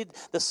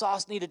the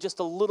sauce needed just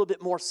a little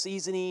bit more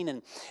seasoning.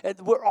 And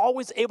we're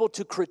always able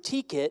to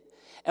critique it,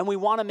 and we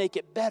want to make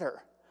it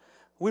better.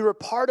 We were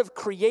part of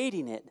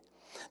creating it.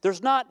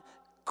 There's not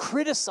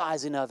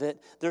criticizing of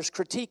it, there's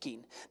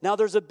critiquing. Now,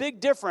 there's a big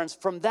difference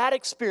from that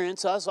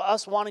experience,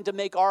 us wanting to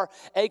make our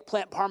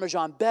eggplant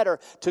Parmesan better,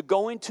 to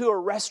going to a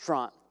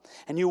restaurant.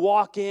 And you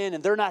walk in,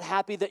 and they're not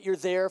happy that you're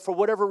there for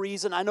whatever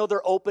reason. I know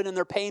they're open, and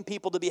they're paying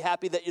people to be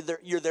happy that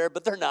you're there,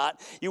 but they're not.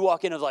 You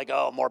walk in, and it's like,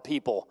 oh, more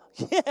people.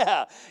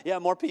 Yeah,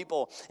 more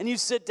people. And you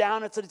sit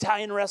down, it's an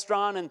Italian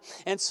restaurant,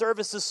 and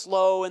service is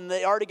slow, and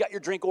they already got your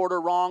drink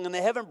order wrong, and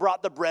they haven't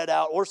brought the bread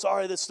out. Or,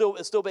 sorry, it's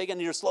still bacon,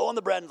 and you're slow on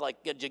the bread. And it's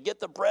like, did you get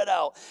the bread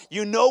out?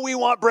 You know we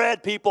want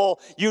bread, people.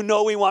 You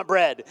know we want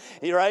bread.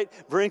 You're right?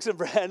 Bring some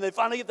bread. And they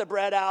finally get the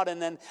bread out,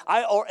 and then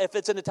or if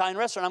it's an Italian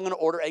restaurant, I'm going to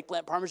order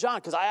eggplant Parmesan,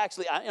 because I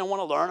want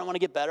to learn, I want to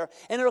get better,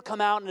 and it'll come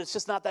out, and it's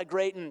just not that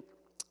great. And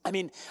I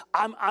mean,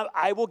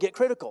 I will get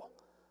critical.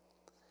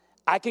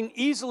 I can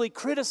easily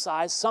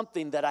criticize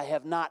something that I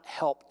have not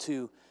helped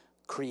to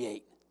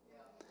create.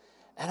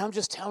 And I'm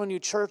just telling you,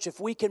 church, if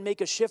we can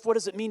make a shift, what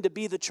does it mean to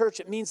be the church?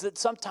 It means that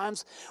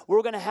sometimes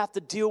we're going to have to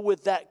deal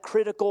with that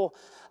critical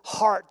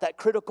heart, that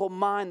critical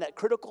mind, that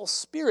critical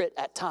spirit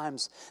at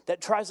times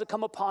that tries to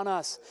come upon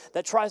us,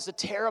 that tries to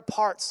tear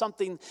apart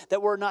something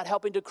that we're not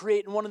helping to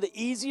create. And one of the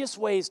easiest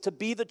ways to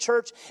be the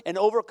church and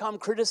overcome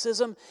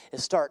criticism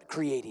is start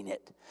creating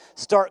it.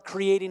 Start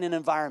creating an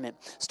environment.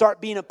 Start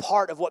being a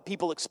part of what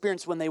people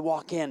experience when they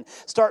walk in.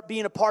 Start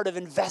being a part of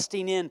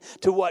investing in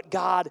to what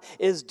God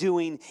is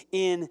doing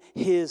in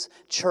His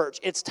church.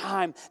 It's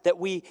time that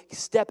we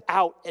step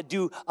out and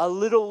do a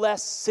little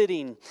less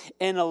sitting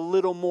and a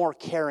little more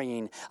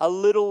carrying, a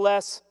little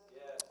less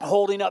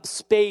holding up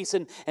space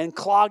and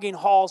clogging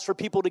halls for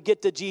people to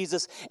get to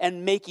Jesus,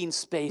 and making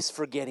space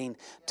for getting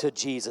to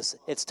Jesus.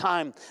 It's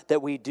time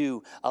that we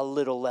do a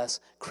little less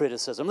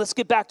criticism. Let's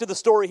get back to the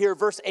story here,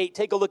 verse 8.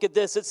 Take a look at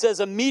this. It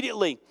says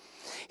immediately,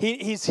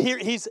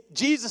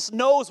 Jesus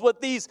knows what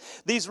these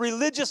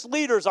religious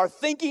leaders are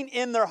thinking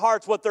in their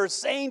hearts, what they're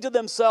saying to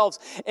themselves.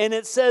 And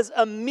it says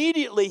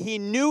immediately he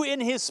knew in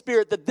his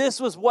spirit that this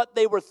was what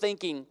they were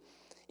thinking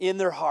in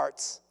their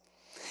hearts.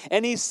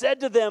 And he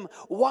said to them,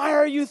 why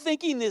are you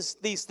thinking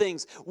these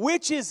things?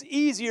 Which is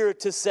easier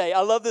to say? I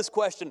love this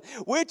question.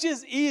 Which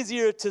is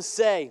easier to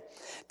say?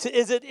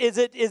 Is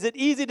it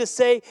easy to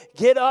say,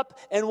 get up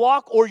and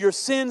walk, or your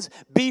sins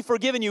be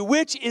forgiven you?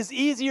 Which is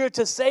easier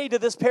to say to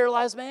this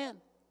paralyzed man?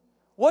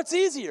 What's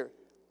easier?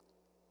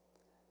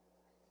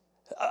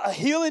 A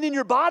healing in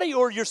your body,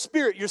 or your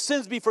spirit, your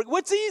sins be forgiven?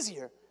 What's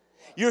easier?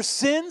 Your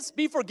sins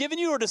be forgiven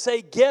you, or to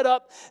say, get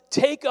up,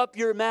 take up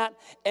your mat,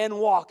 and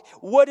walk?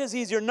 What is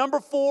easier?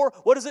 Number 4,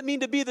 what does it mean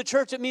to be the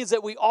church? It means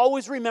that we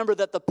always remember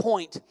that the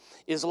point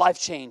is life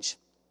change.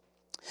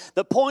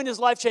 The point is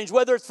life change,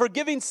 whether it's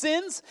forgiving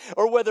sins,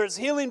 or whether it's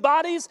healing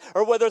bodies,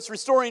 or whether it's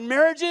restoring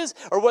marriages,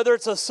 or whether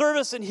it's a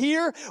service in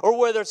here, or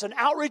whether it's an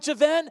outreach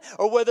event,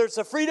 or whether it's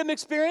a freedom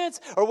experience,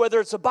 or whether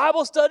it's a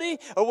Bible study,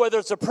 or whether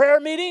it's a prayer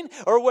meeting,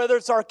 or whether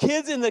it's our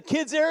kids in the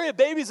kids area,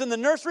 babies in the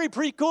nursery,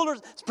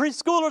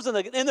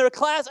 preschoolers in their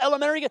class,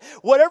 elementary,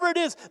 whatever it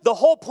is, the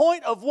whole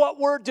point of what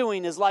we're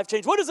doing is life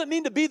change. What does it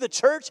mean to be the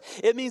church?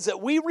 It means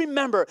that we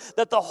remember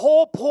that the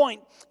whole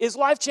point is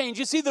life change.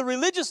 You see, the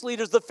religious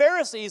leaders, the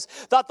Pharisees,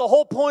 thought the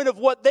whole point of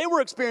what they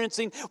were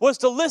experiencing was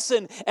to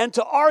listen and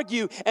to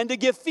argue and to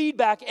give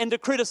feedback and to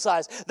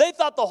criticize. They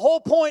thought the whole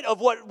point of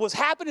what was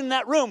happening in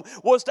that room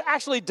was to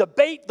actually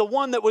debate the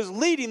one that was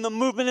leading the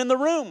movement in the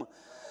room.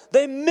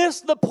 They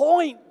missed the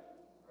point.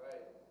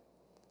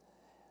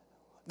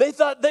 They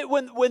thought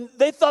when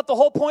they thought the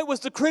whole point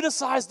was to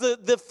criticize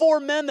the four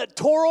men that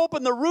tore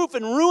open the roof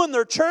and ruined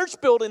their church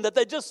building, that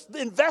they just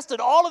invested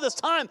all of this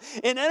time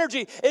and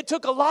energy. It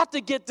took a lot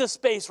to get this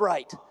space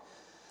right.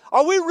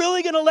 Are we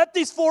really going to let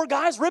these four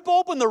guys rip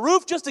open the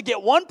roof just to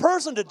get one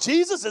person to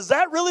Jesus? Is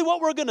that really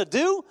what we're going to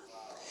do?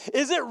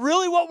 Is it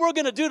really what we're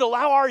going to do to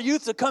allow our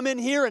youth to come in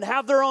here and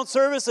have their own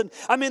service? And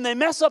I mean, they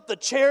mess up the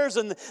chairs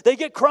and they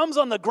get crumbs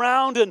on the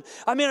ground. And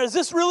I mean, is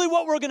this really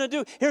what we're going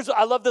to do?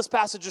 I love this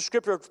passage of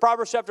scripture,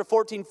 Proverbs chapter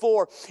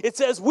 14:4. It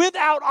says,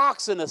 without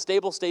oxen, a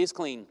stable stays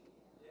clean.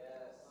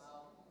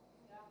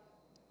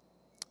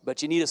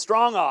 But you need a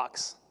strong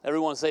ox.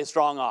 Everyone say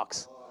strong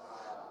ox.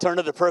 Turn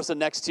to the person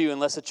next to you,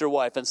 unless it's your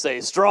wife, and say,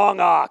 strong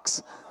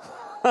ox.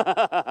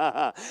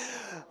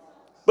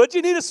 But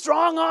you need a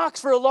strong ox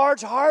for a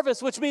large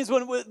harvest, which means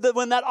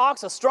when that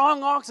ox, a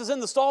strong ox, is in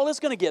the stall, it's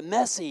going to get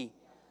messy.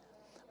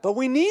 But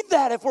we need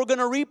that if we're going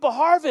to reap a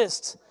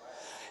harvest.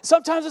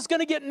 Sometimes it's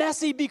going to get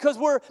messy because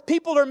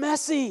people are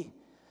messy.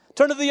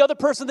 Turn to the other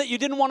person that you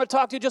didn't want to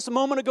talk to just a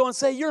moment ago and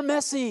say, you're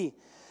messy.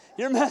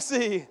 You're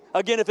messy.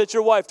 Again, if it's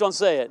your wife, don't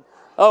say it.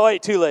 Oh,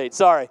 wait, too late.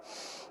 Sorry.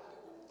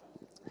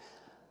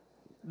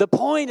 The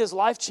point is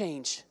life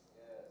change.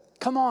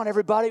 Come on,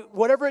 everybody.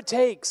 Whatever it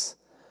takes.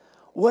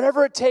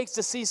 Whatever it takes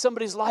to see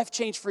somebody's life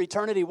change for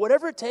eternity.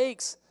 Whatever it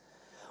takes.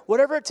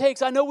 Whatever it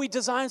takes. I know we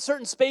design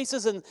certain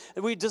spaces and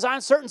we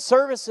design certain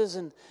services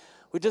and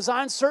we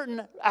design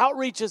certain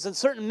outreaches and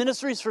certain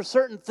ministries for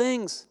certain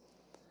things.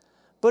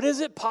 But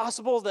is it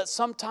possible that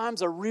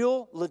sometimes a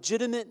real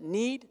legitimate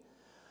need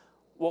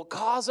will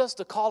cause us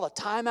to call a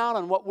timeout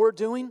on what we're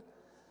doing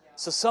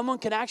so someone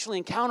can actually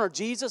encounter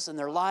Jesus and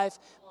their life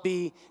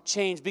be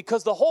changed?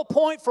 Because the whole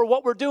point for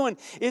what we're doing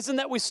isn't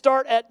that we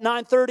start at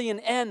 9:30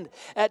 and end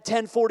at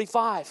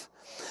 10:45.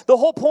 The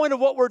whole point of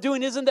what we're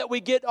doing isn't that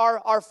we get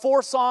our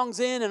 4 songs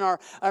in and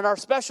our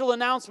special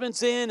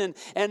announcements in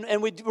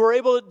and we're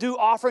able to do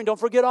offering. Don't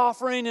forget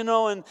offering,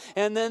 and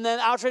then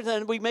outreach,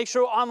 and we make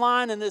sure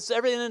online and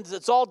everything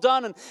it's all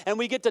done and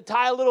we get to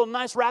tie a little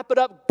nice, wrap it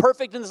up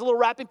perfect in this little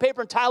wrapping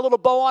paper and tie a little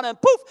bow on it, and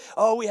poof,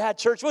 oh, we had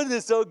church. Wasn't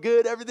it so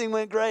good? Everything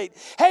went great.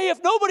 Hey,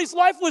 if nobody's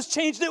life was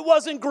changed, it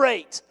wasn't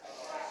great.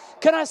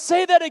 Can I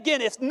say that again?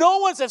 If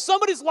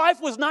somebody's life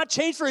was not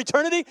changed for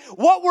eternity,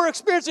 what we're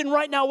experiencing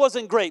right now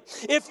wasn't great.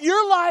 If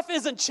your life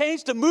isn't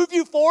changed to move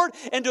you forward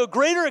into a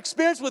greater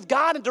experience with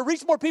God and to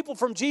reach more people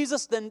from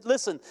Jesus, then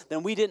listen,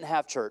 then we didn't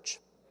have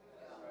church.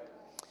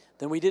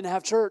 Then we didn't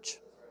have church.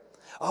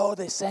 Oh,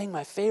 they sang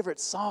my favorite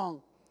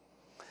song.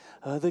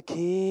 The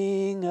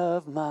King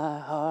of my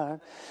heart.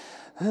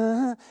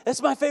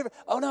 It's my favorite.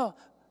 Oh, no.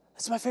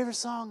 It's my favorite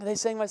song. They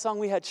sang my song.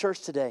 We had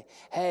church today.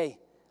 Hey.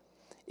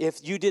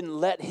 If you didn't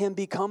let him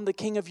become the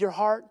king of your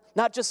heart,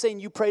 not just saying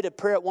you prayed a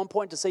prayer at one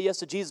point to say yes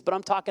to Jesus, but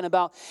I'm talking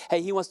about,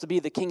 hey, he wants to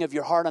be the king of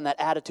your heart on that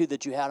attitude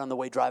that you had on the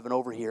way driving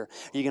over here.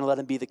 Are you going to let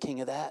him be the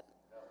king of that?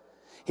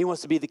 He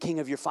wants to be the king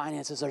of your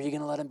finances. Are you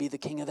going to let him be the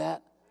king of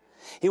that?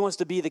 He wants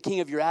to be the king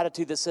of your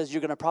attitude that says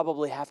you're going to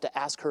probably have to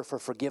ask her for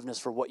forgiveness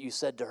for what you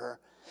said to her.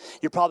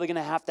 You're probably going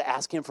to have to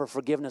ask him for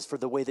forgiveness for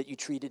the way that you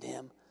treated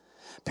him.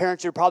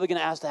 Parents, you're probably going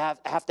to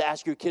have to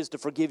ask your kids to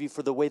forgive you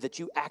for the way that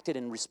you acted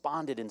and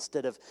responded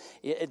instead of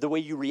the way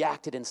you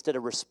reacted instead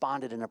of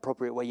responded in an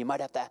appropriate way. You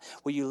might have to,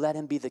 will you let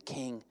him be the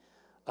king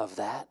of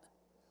that?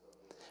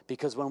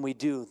 Because when we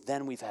do,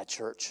 then we've had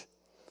church.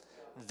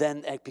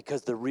 Then,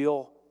 because the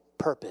real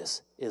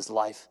purpose is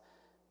life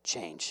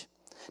change.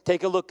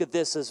 Take a look at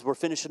this as we're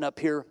finishing up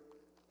here.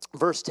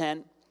 Verse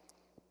 10.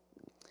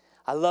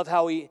 I love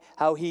how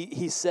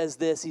he says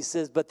this. He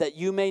says, but that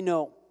you may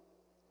know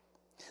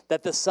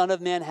that the Son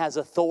of Man has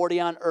authority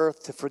on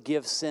earth to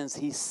forgive sins.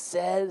 He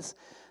says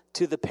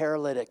to the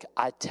paralytic,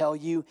 I tell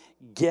you,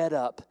 get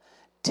up,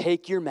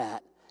 take your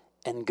mat,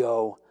 and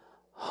go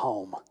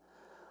home.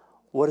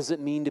 What does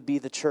it mean to be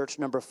the church?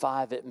 Number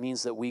 5, it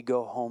means that we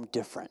go home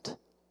different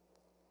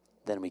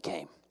than we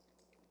came.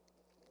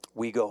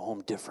 We go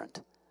home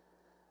different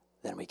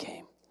than we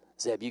came.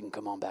 Zeb, you can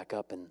come on back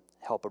up and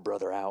help a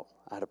brother out.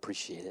 I'd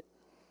appreciate it.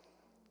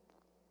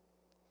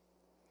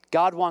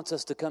 God wants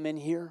us to come in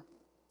here.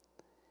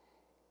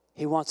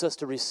 He wants us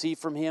to receive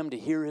from him, to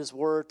hear his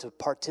word, to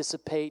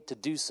participate, to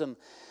do some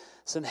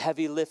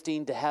heavy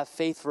lifting, to have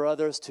faith for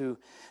others, to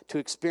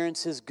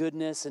experience his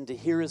goodness and to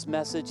hear his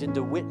message and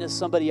to witness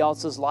somebody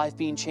else's life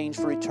being changed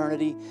for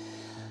eternity.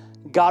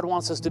 God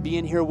wants us to be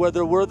in here,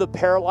 whether we're the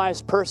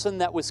paralyzed person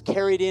that was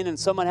carried in and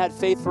someone had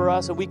faith for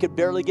us and we could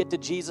barely get to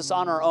Jesus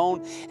on our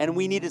own and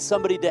we needed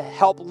somebody to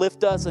help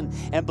lift us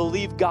and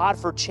believe God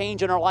for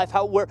change in our life.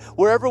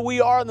 Wherever we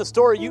are in the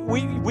story,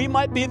 we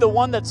might be the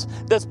one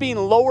that's being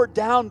lowered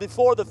down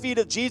before the feet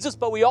of Jesus,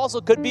 but we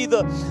also could be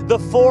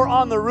the 4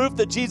 on the roof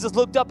that Jesus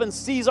looked up and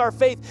sees our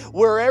faith.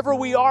 Wherever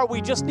we are,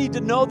 we just need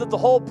to know that the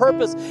whole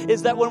purpose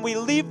is that when we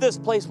leave this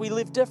place, we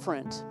live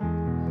different.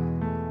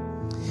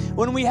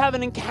 When we have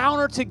an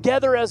encounter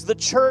together as the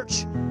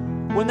church,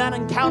 when that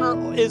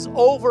encounter is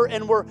over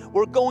and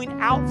we're going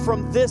out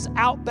from this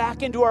out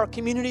back into our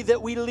community, that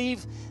we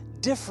leave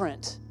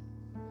different.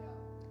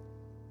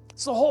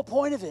 It's the whole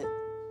point of it.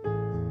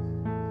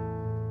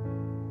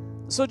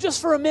 So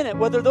just for a minute,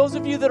 whether those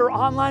of you that are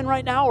online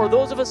right now or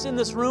those of us in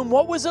this room,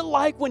 what was it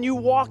like when you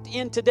walked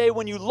in today,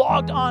 when you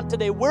logged on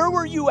today? Where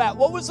were you at?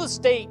 What was the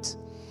state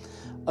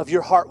of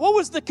your heart? What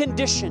was the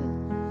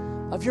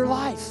condition of your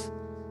life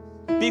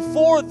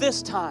before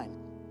this time?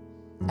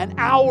 An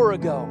hour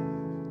ago,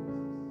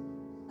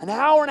 an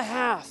hour and a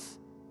half,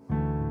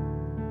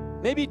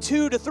 maybe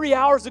 2 to 3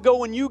 hours ago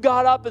when you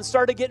got up and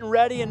started getting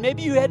ready, and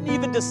maybe you hadn't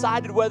even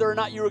decided whether or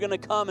not you were going to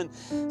come,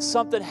 and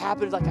something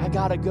happened like, I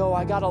got to go,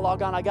 I got to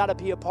log on, I got to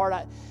be a part.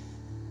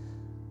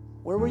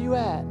 Where were you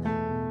at?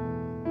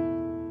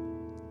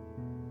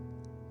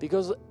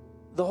 Because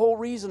the whole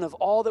reason of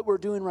all that we're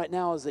doing right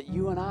now is that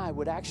you and I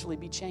would actually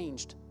be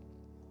changed.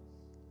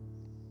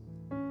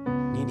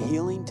 Need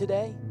healing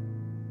today?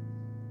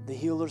 The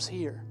healer's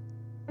here.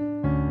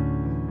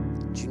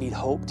 Do you need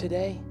hope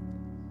today?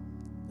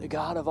 The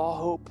God of all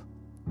hope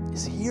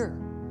is here.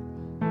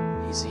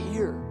 He's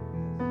here.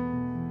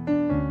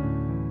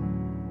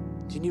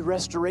 Do you need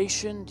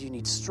restoration? Do you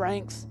need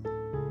strength? I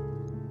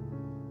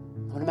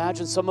would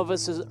imagine some of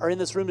us are in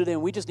this room today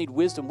and we just need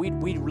wisdom. We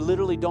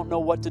literally don't know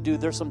what to do.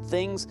 There's some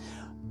things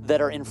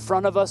that are in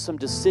front of us, some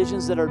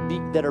decisions that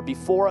are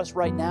before us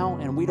right now,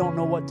 and we don't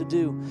know what to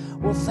do.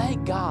 Well,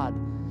 thank God.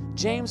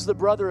 James, the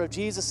brother of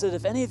Jesus, said,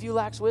 if any of you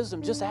lacks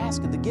wisdom, just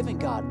ask of the giving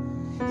God.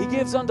 He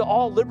gives unto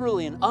all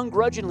liberally and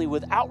ungrudgingly,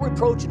 without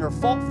reproaching or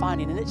fault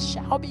finding, and it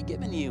shall be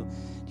given you.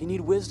 Do you need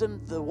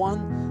wisdom? The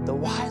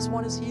wise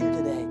one is here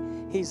today.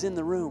 He's in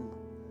the room.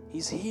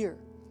 He's here.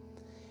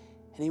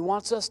 And he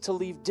wants us to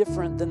leave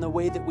different than the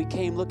way that we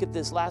came. Look at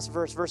this last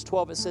verse, verse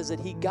 12. It says that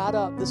he got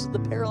up. This is the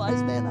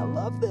paralyzed man. I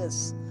love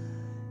this.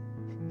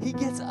 He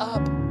gets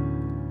up.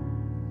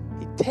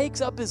 He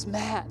takes up his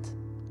mat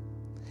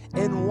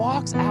and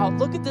walks out.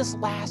 Look at this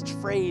last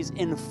phrase,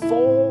 in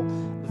full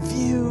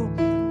view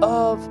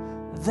of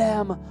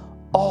them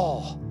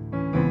all.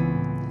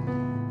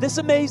 This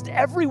amazed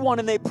everyone,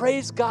 and they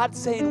praised God,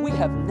 saying,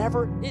 I've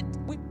never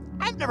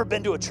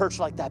been to a church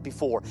like that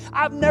before.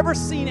 I've never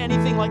seen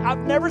anything I've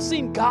never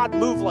seen God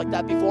move like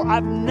that before.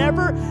 I've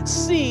never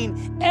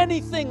seen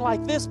anything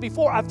like this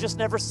before. I've just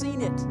never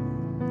seen it.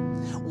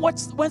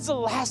 When's the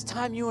last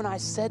time you and I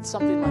said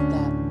something like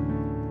that?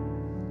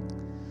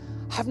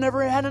 I've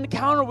never had an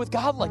encounter with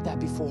God like that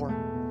before.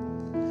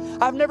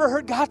 I've never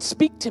heard God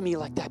speak to me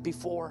like that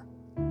before.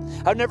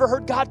 I've never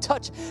heard God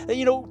touch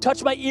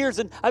my ears,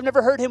 and I've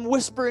never heard him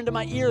whisper into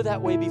my ear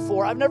that way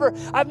before. I've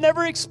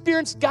never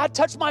experienced God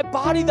touch my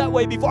body that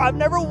way before. I've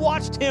never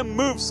watched him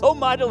move so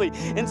mightily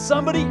in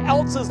somebody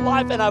else's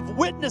life, and I've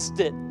witnessed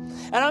it.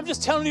 And I'm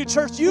just telling you,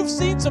 church, you've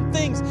seen some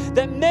things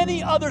that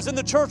many others in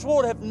the church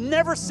world have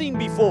never seen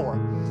before.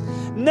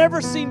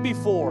 Never seen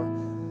before.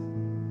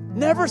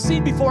 Never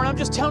seen before. And I'm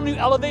just telling you,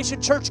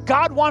 Elevation Church,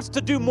 God wants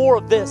to do more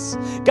of this.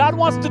 God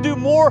wants to do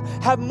more,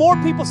 have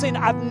more people saying,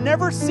 I've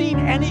never seen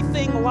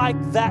anything like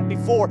that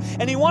before.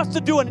 And he wants to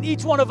do it in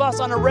each one of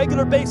us on a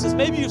regular basis.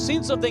 Maybe you've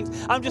seen some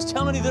things. I'm just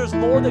telling you, there's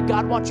more that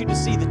God wants you to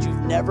see that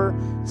you've never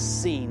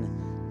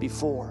seen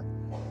before.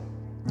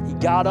 He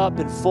got up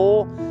in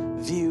full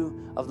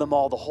view of them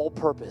all. The whole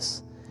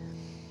purpose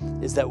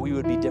is that we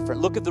would be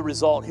different. Look at the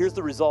result. Here's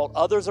the result.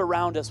 Others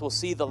around us will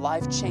see the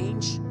life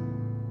change,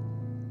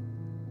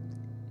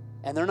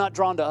 and they're not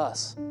drawn to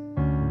us.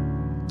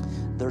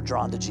 They're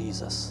drawn to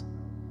Jesus.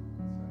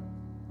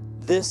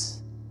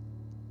 This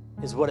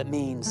is what it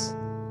means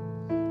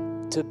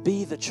to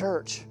be the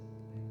church.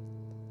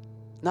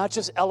 Not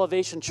just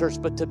Elevation Church,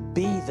 but to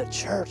be the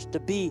church, to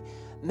be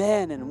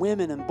men and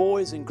women and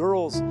boys and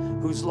girls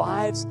whose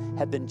lives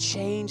have been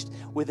changed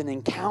with an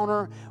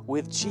encounter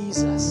with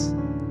Jesus.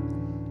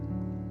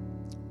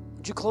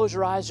 Would you close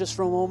your eyes just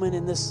for a moment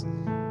in this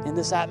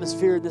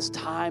atmosphere, this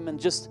time, and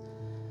just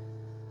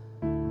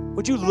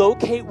would you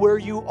locate where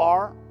you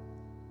are?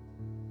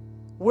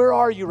 Where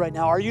are you right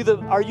now? Are you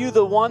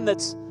the one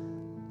that's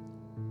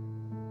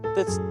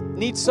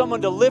needs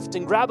someone to lift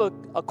and grab a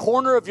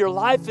corner of your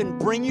life and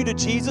bring you to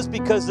Jesus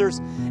because there's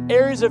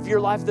areas of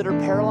your life that are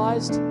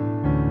paralyzed?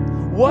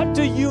 What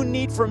do you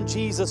need from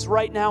Jesus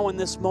right now in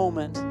this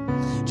moment?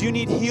 Do you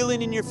need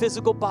healing in your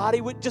physical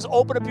body? Just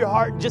open up your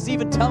heart and just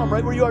even tell him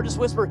right where you are. Just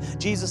whisper,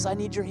 Jesus, I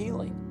need your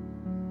healing.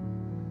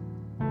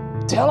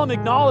 Tell him,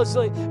 acknowledge,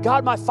 like,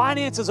 God, my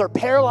finances are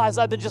paralyzed.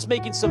 I've been just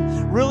making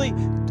some really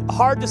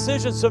hard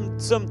decisions,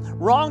 some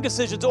wrong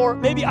decisions, or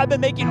maybe I've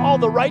been making all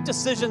the right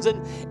decisions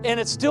and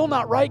it's still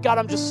not right. God,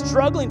 I'm just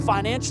struggling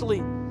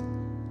financially.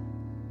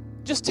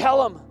 Just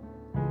tell him,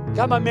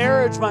 God, my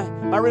marriage,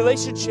 my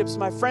relationships,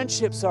 my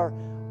friendships are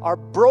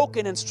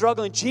broken and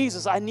struggling.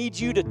 Jesus, I need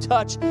you to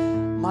touch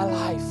my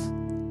life.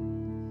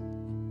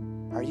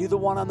 Are you the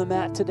one on the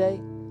mat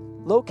today?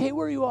 Locate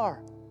where you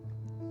are.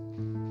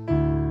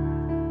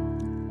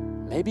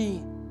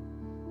 Maybe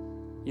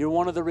you're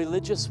one of the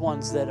religious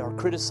ones that are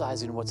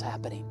criticizing what's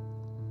happening.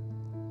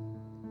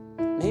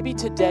 Maybe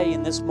today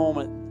in this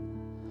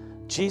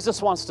moment,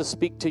 Jesus wants to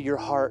speak to your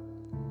heart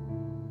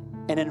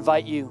and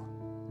invite you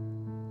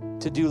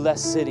to do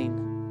less sitting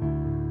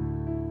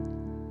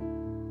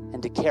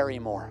and to carry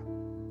more,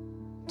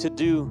 to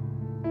do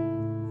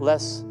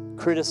less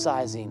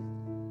criticizing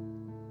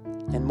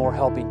and more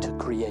helping to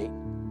create.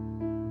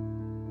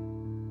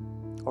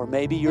 Or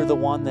maybe you're the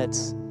one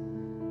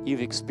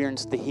you've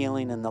experienced the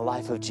healing and the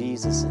life of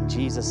Jesus, and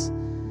Jesus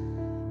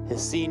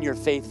has seen your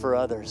faith for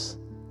others,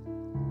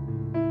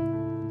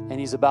 and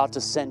He's about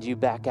to send you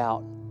back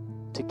out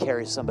to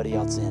carry somebody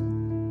else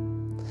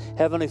in.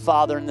 Heavenly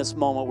Father, in this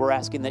moment, we're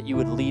asking that you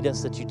would lead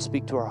us, that you'd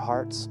speak to our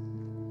hearts.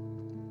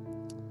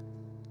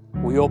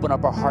 We open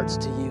up our hearts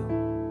to you.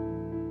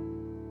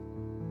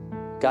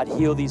 God,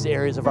 heal these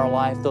areas of our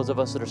life, those of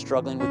us that are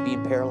struggling with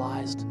being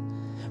paralyzed.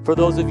 For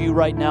those of you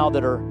right now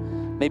that are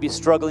maybe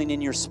struggling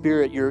in your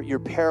spirit, you're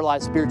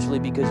paralyzed spiritually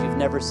because you've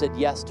never said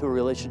yes to a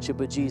relationship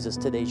with Jesus,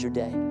 today's your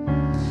day.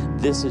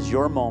 This is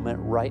your moment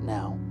right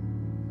now.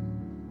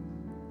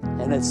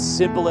 And it's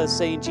simple as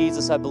saying,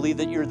 Jesus, I believe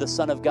that you're the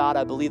Son of God.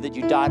 I believe that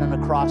you died on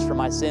a cross for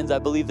my sins. I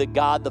believe that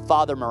God the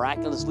Father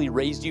miraculously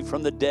raised you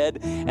from the dead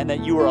and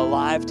that you are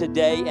alive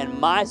today, and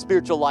my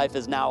spiritual life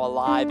is now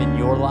alive in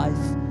your life.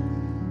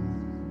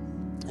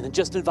 And then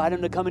just invite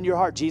Him to come into your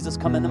heart. Jesus,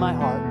 come into my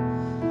heart.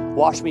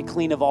 Wash me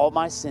clean of all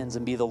my sins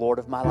and be the Lord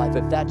of my life.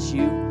 If that's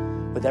you,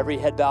 with every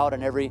head bowed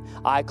and every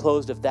eye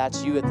closed, if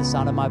that's you at the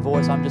sound of my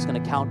voice, I'm just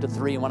going to count to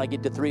 3. And when I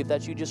get to 3, if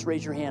that's you, just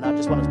raise your hand. I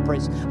just want to pray.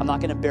 I'm not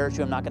going to embarrass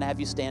you. I'm not going to have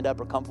you stand up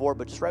or come forward,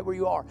 but just right where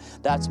you are.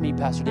 That's me,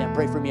 Pastor Dan.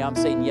 Pray for me. I'm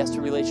saying yes to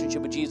a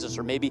relationship with Jesus,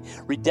 or maybe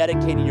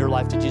rededicating your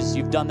life to Jesus.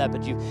 You've done that,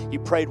 but you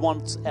prayed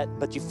once,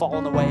 but you've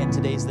fallen away, and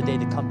today's the day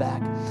to come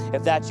back.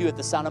 If that's you at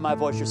the sound of my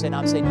voice, you're saying,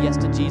 I'm saying yes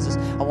to Jesus.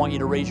 I want you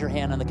to raise your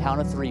hand on the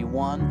count of 3.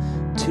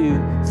 1,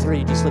 2,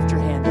 3. Just lift your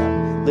hand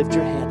up. Lift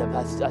your hand up.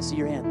 I see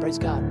your hand. Praise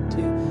God. 2.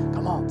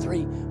 Come on.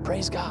 3.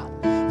 Praise God.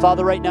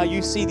 Father, right now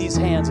you see these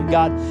hands, and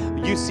God,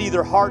 you see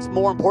their hearts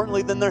more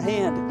importantly than their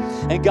hand.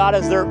 And God,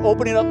 as they're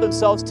opening up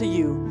themselves to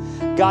you,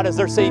 God, as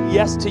they're saying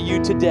yes to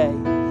you today,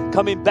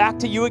 coming back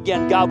to you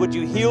again, God, would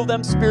you heal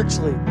them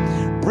spiritually?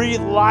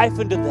 Breathe life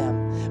into them.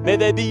 May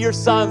they be your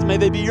sons. May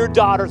they be your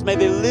daughters. May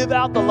they live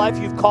out the life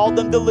you've called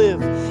them to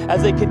live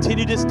as they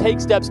continue to take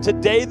steps.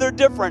 Today they're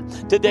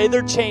different. Today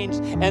they're changed,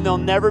 and they'll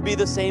never be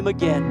the same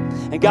again.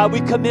 And God,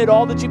 we commit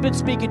all that you've been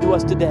speaking to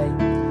us today.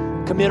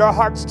 Commit our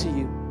hearts to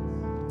you.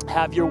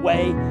 Have your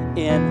way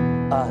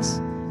in us.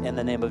 In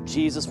the name of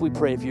Jesus, we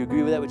pray. If you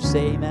agree with that, would you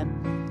say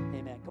amen?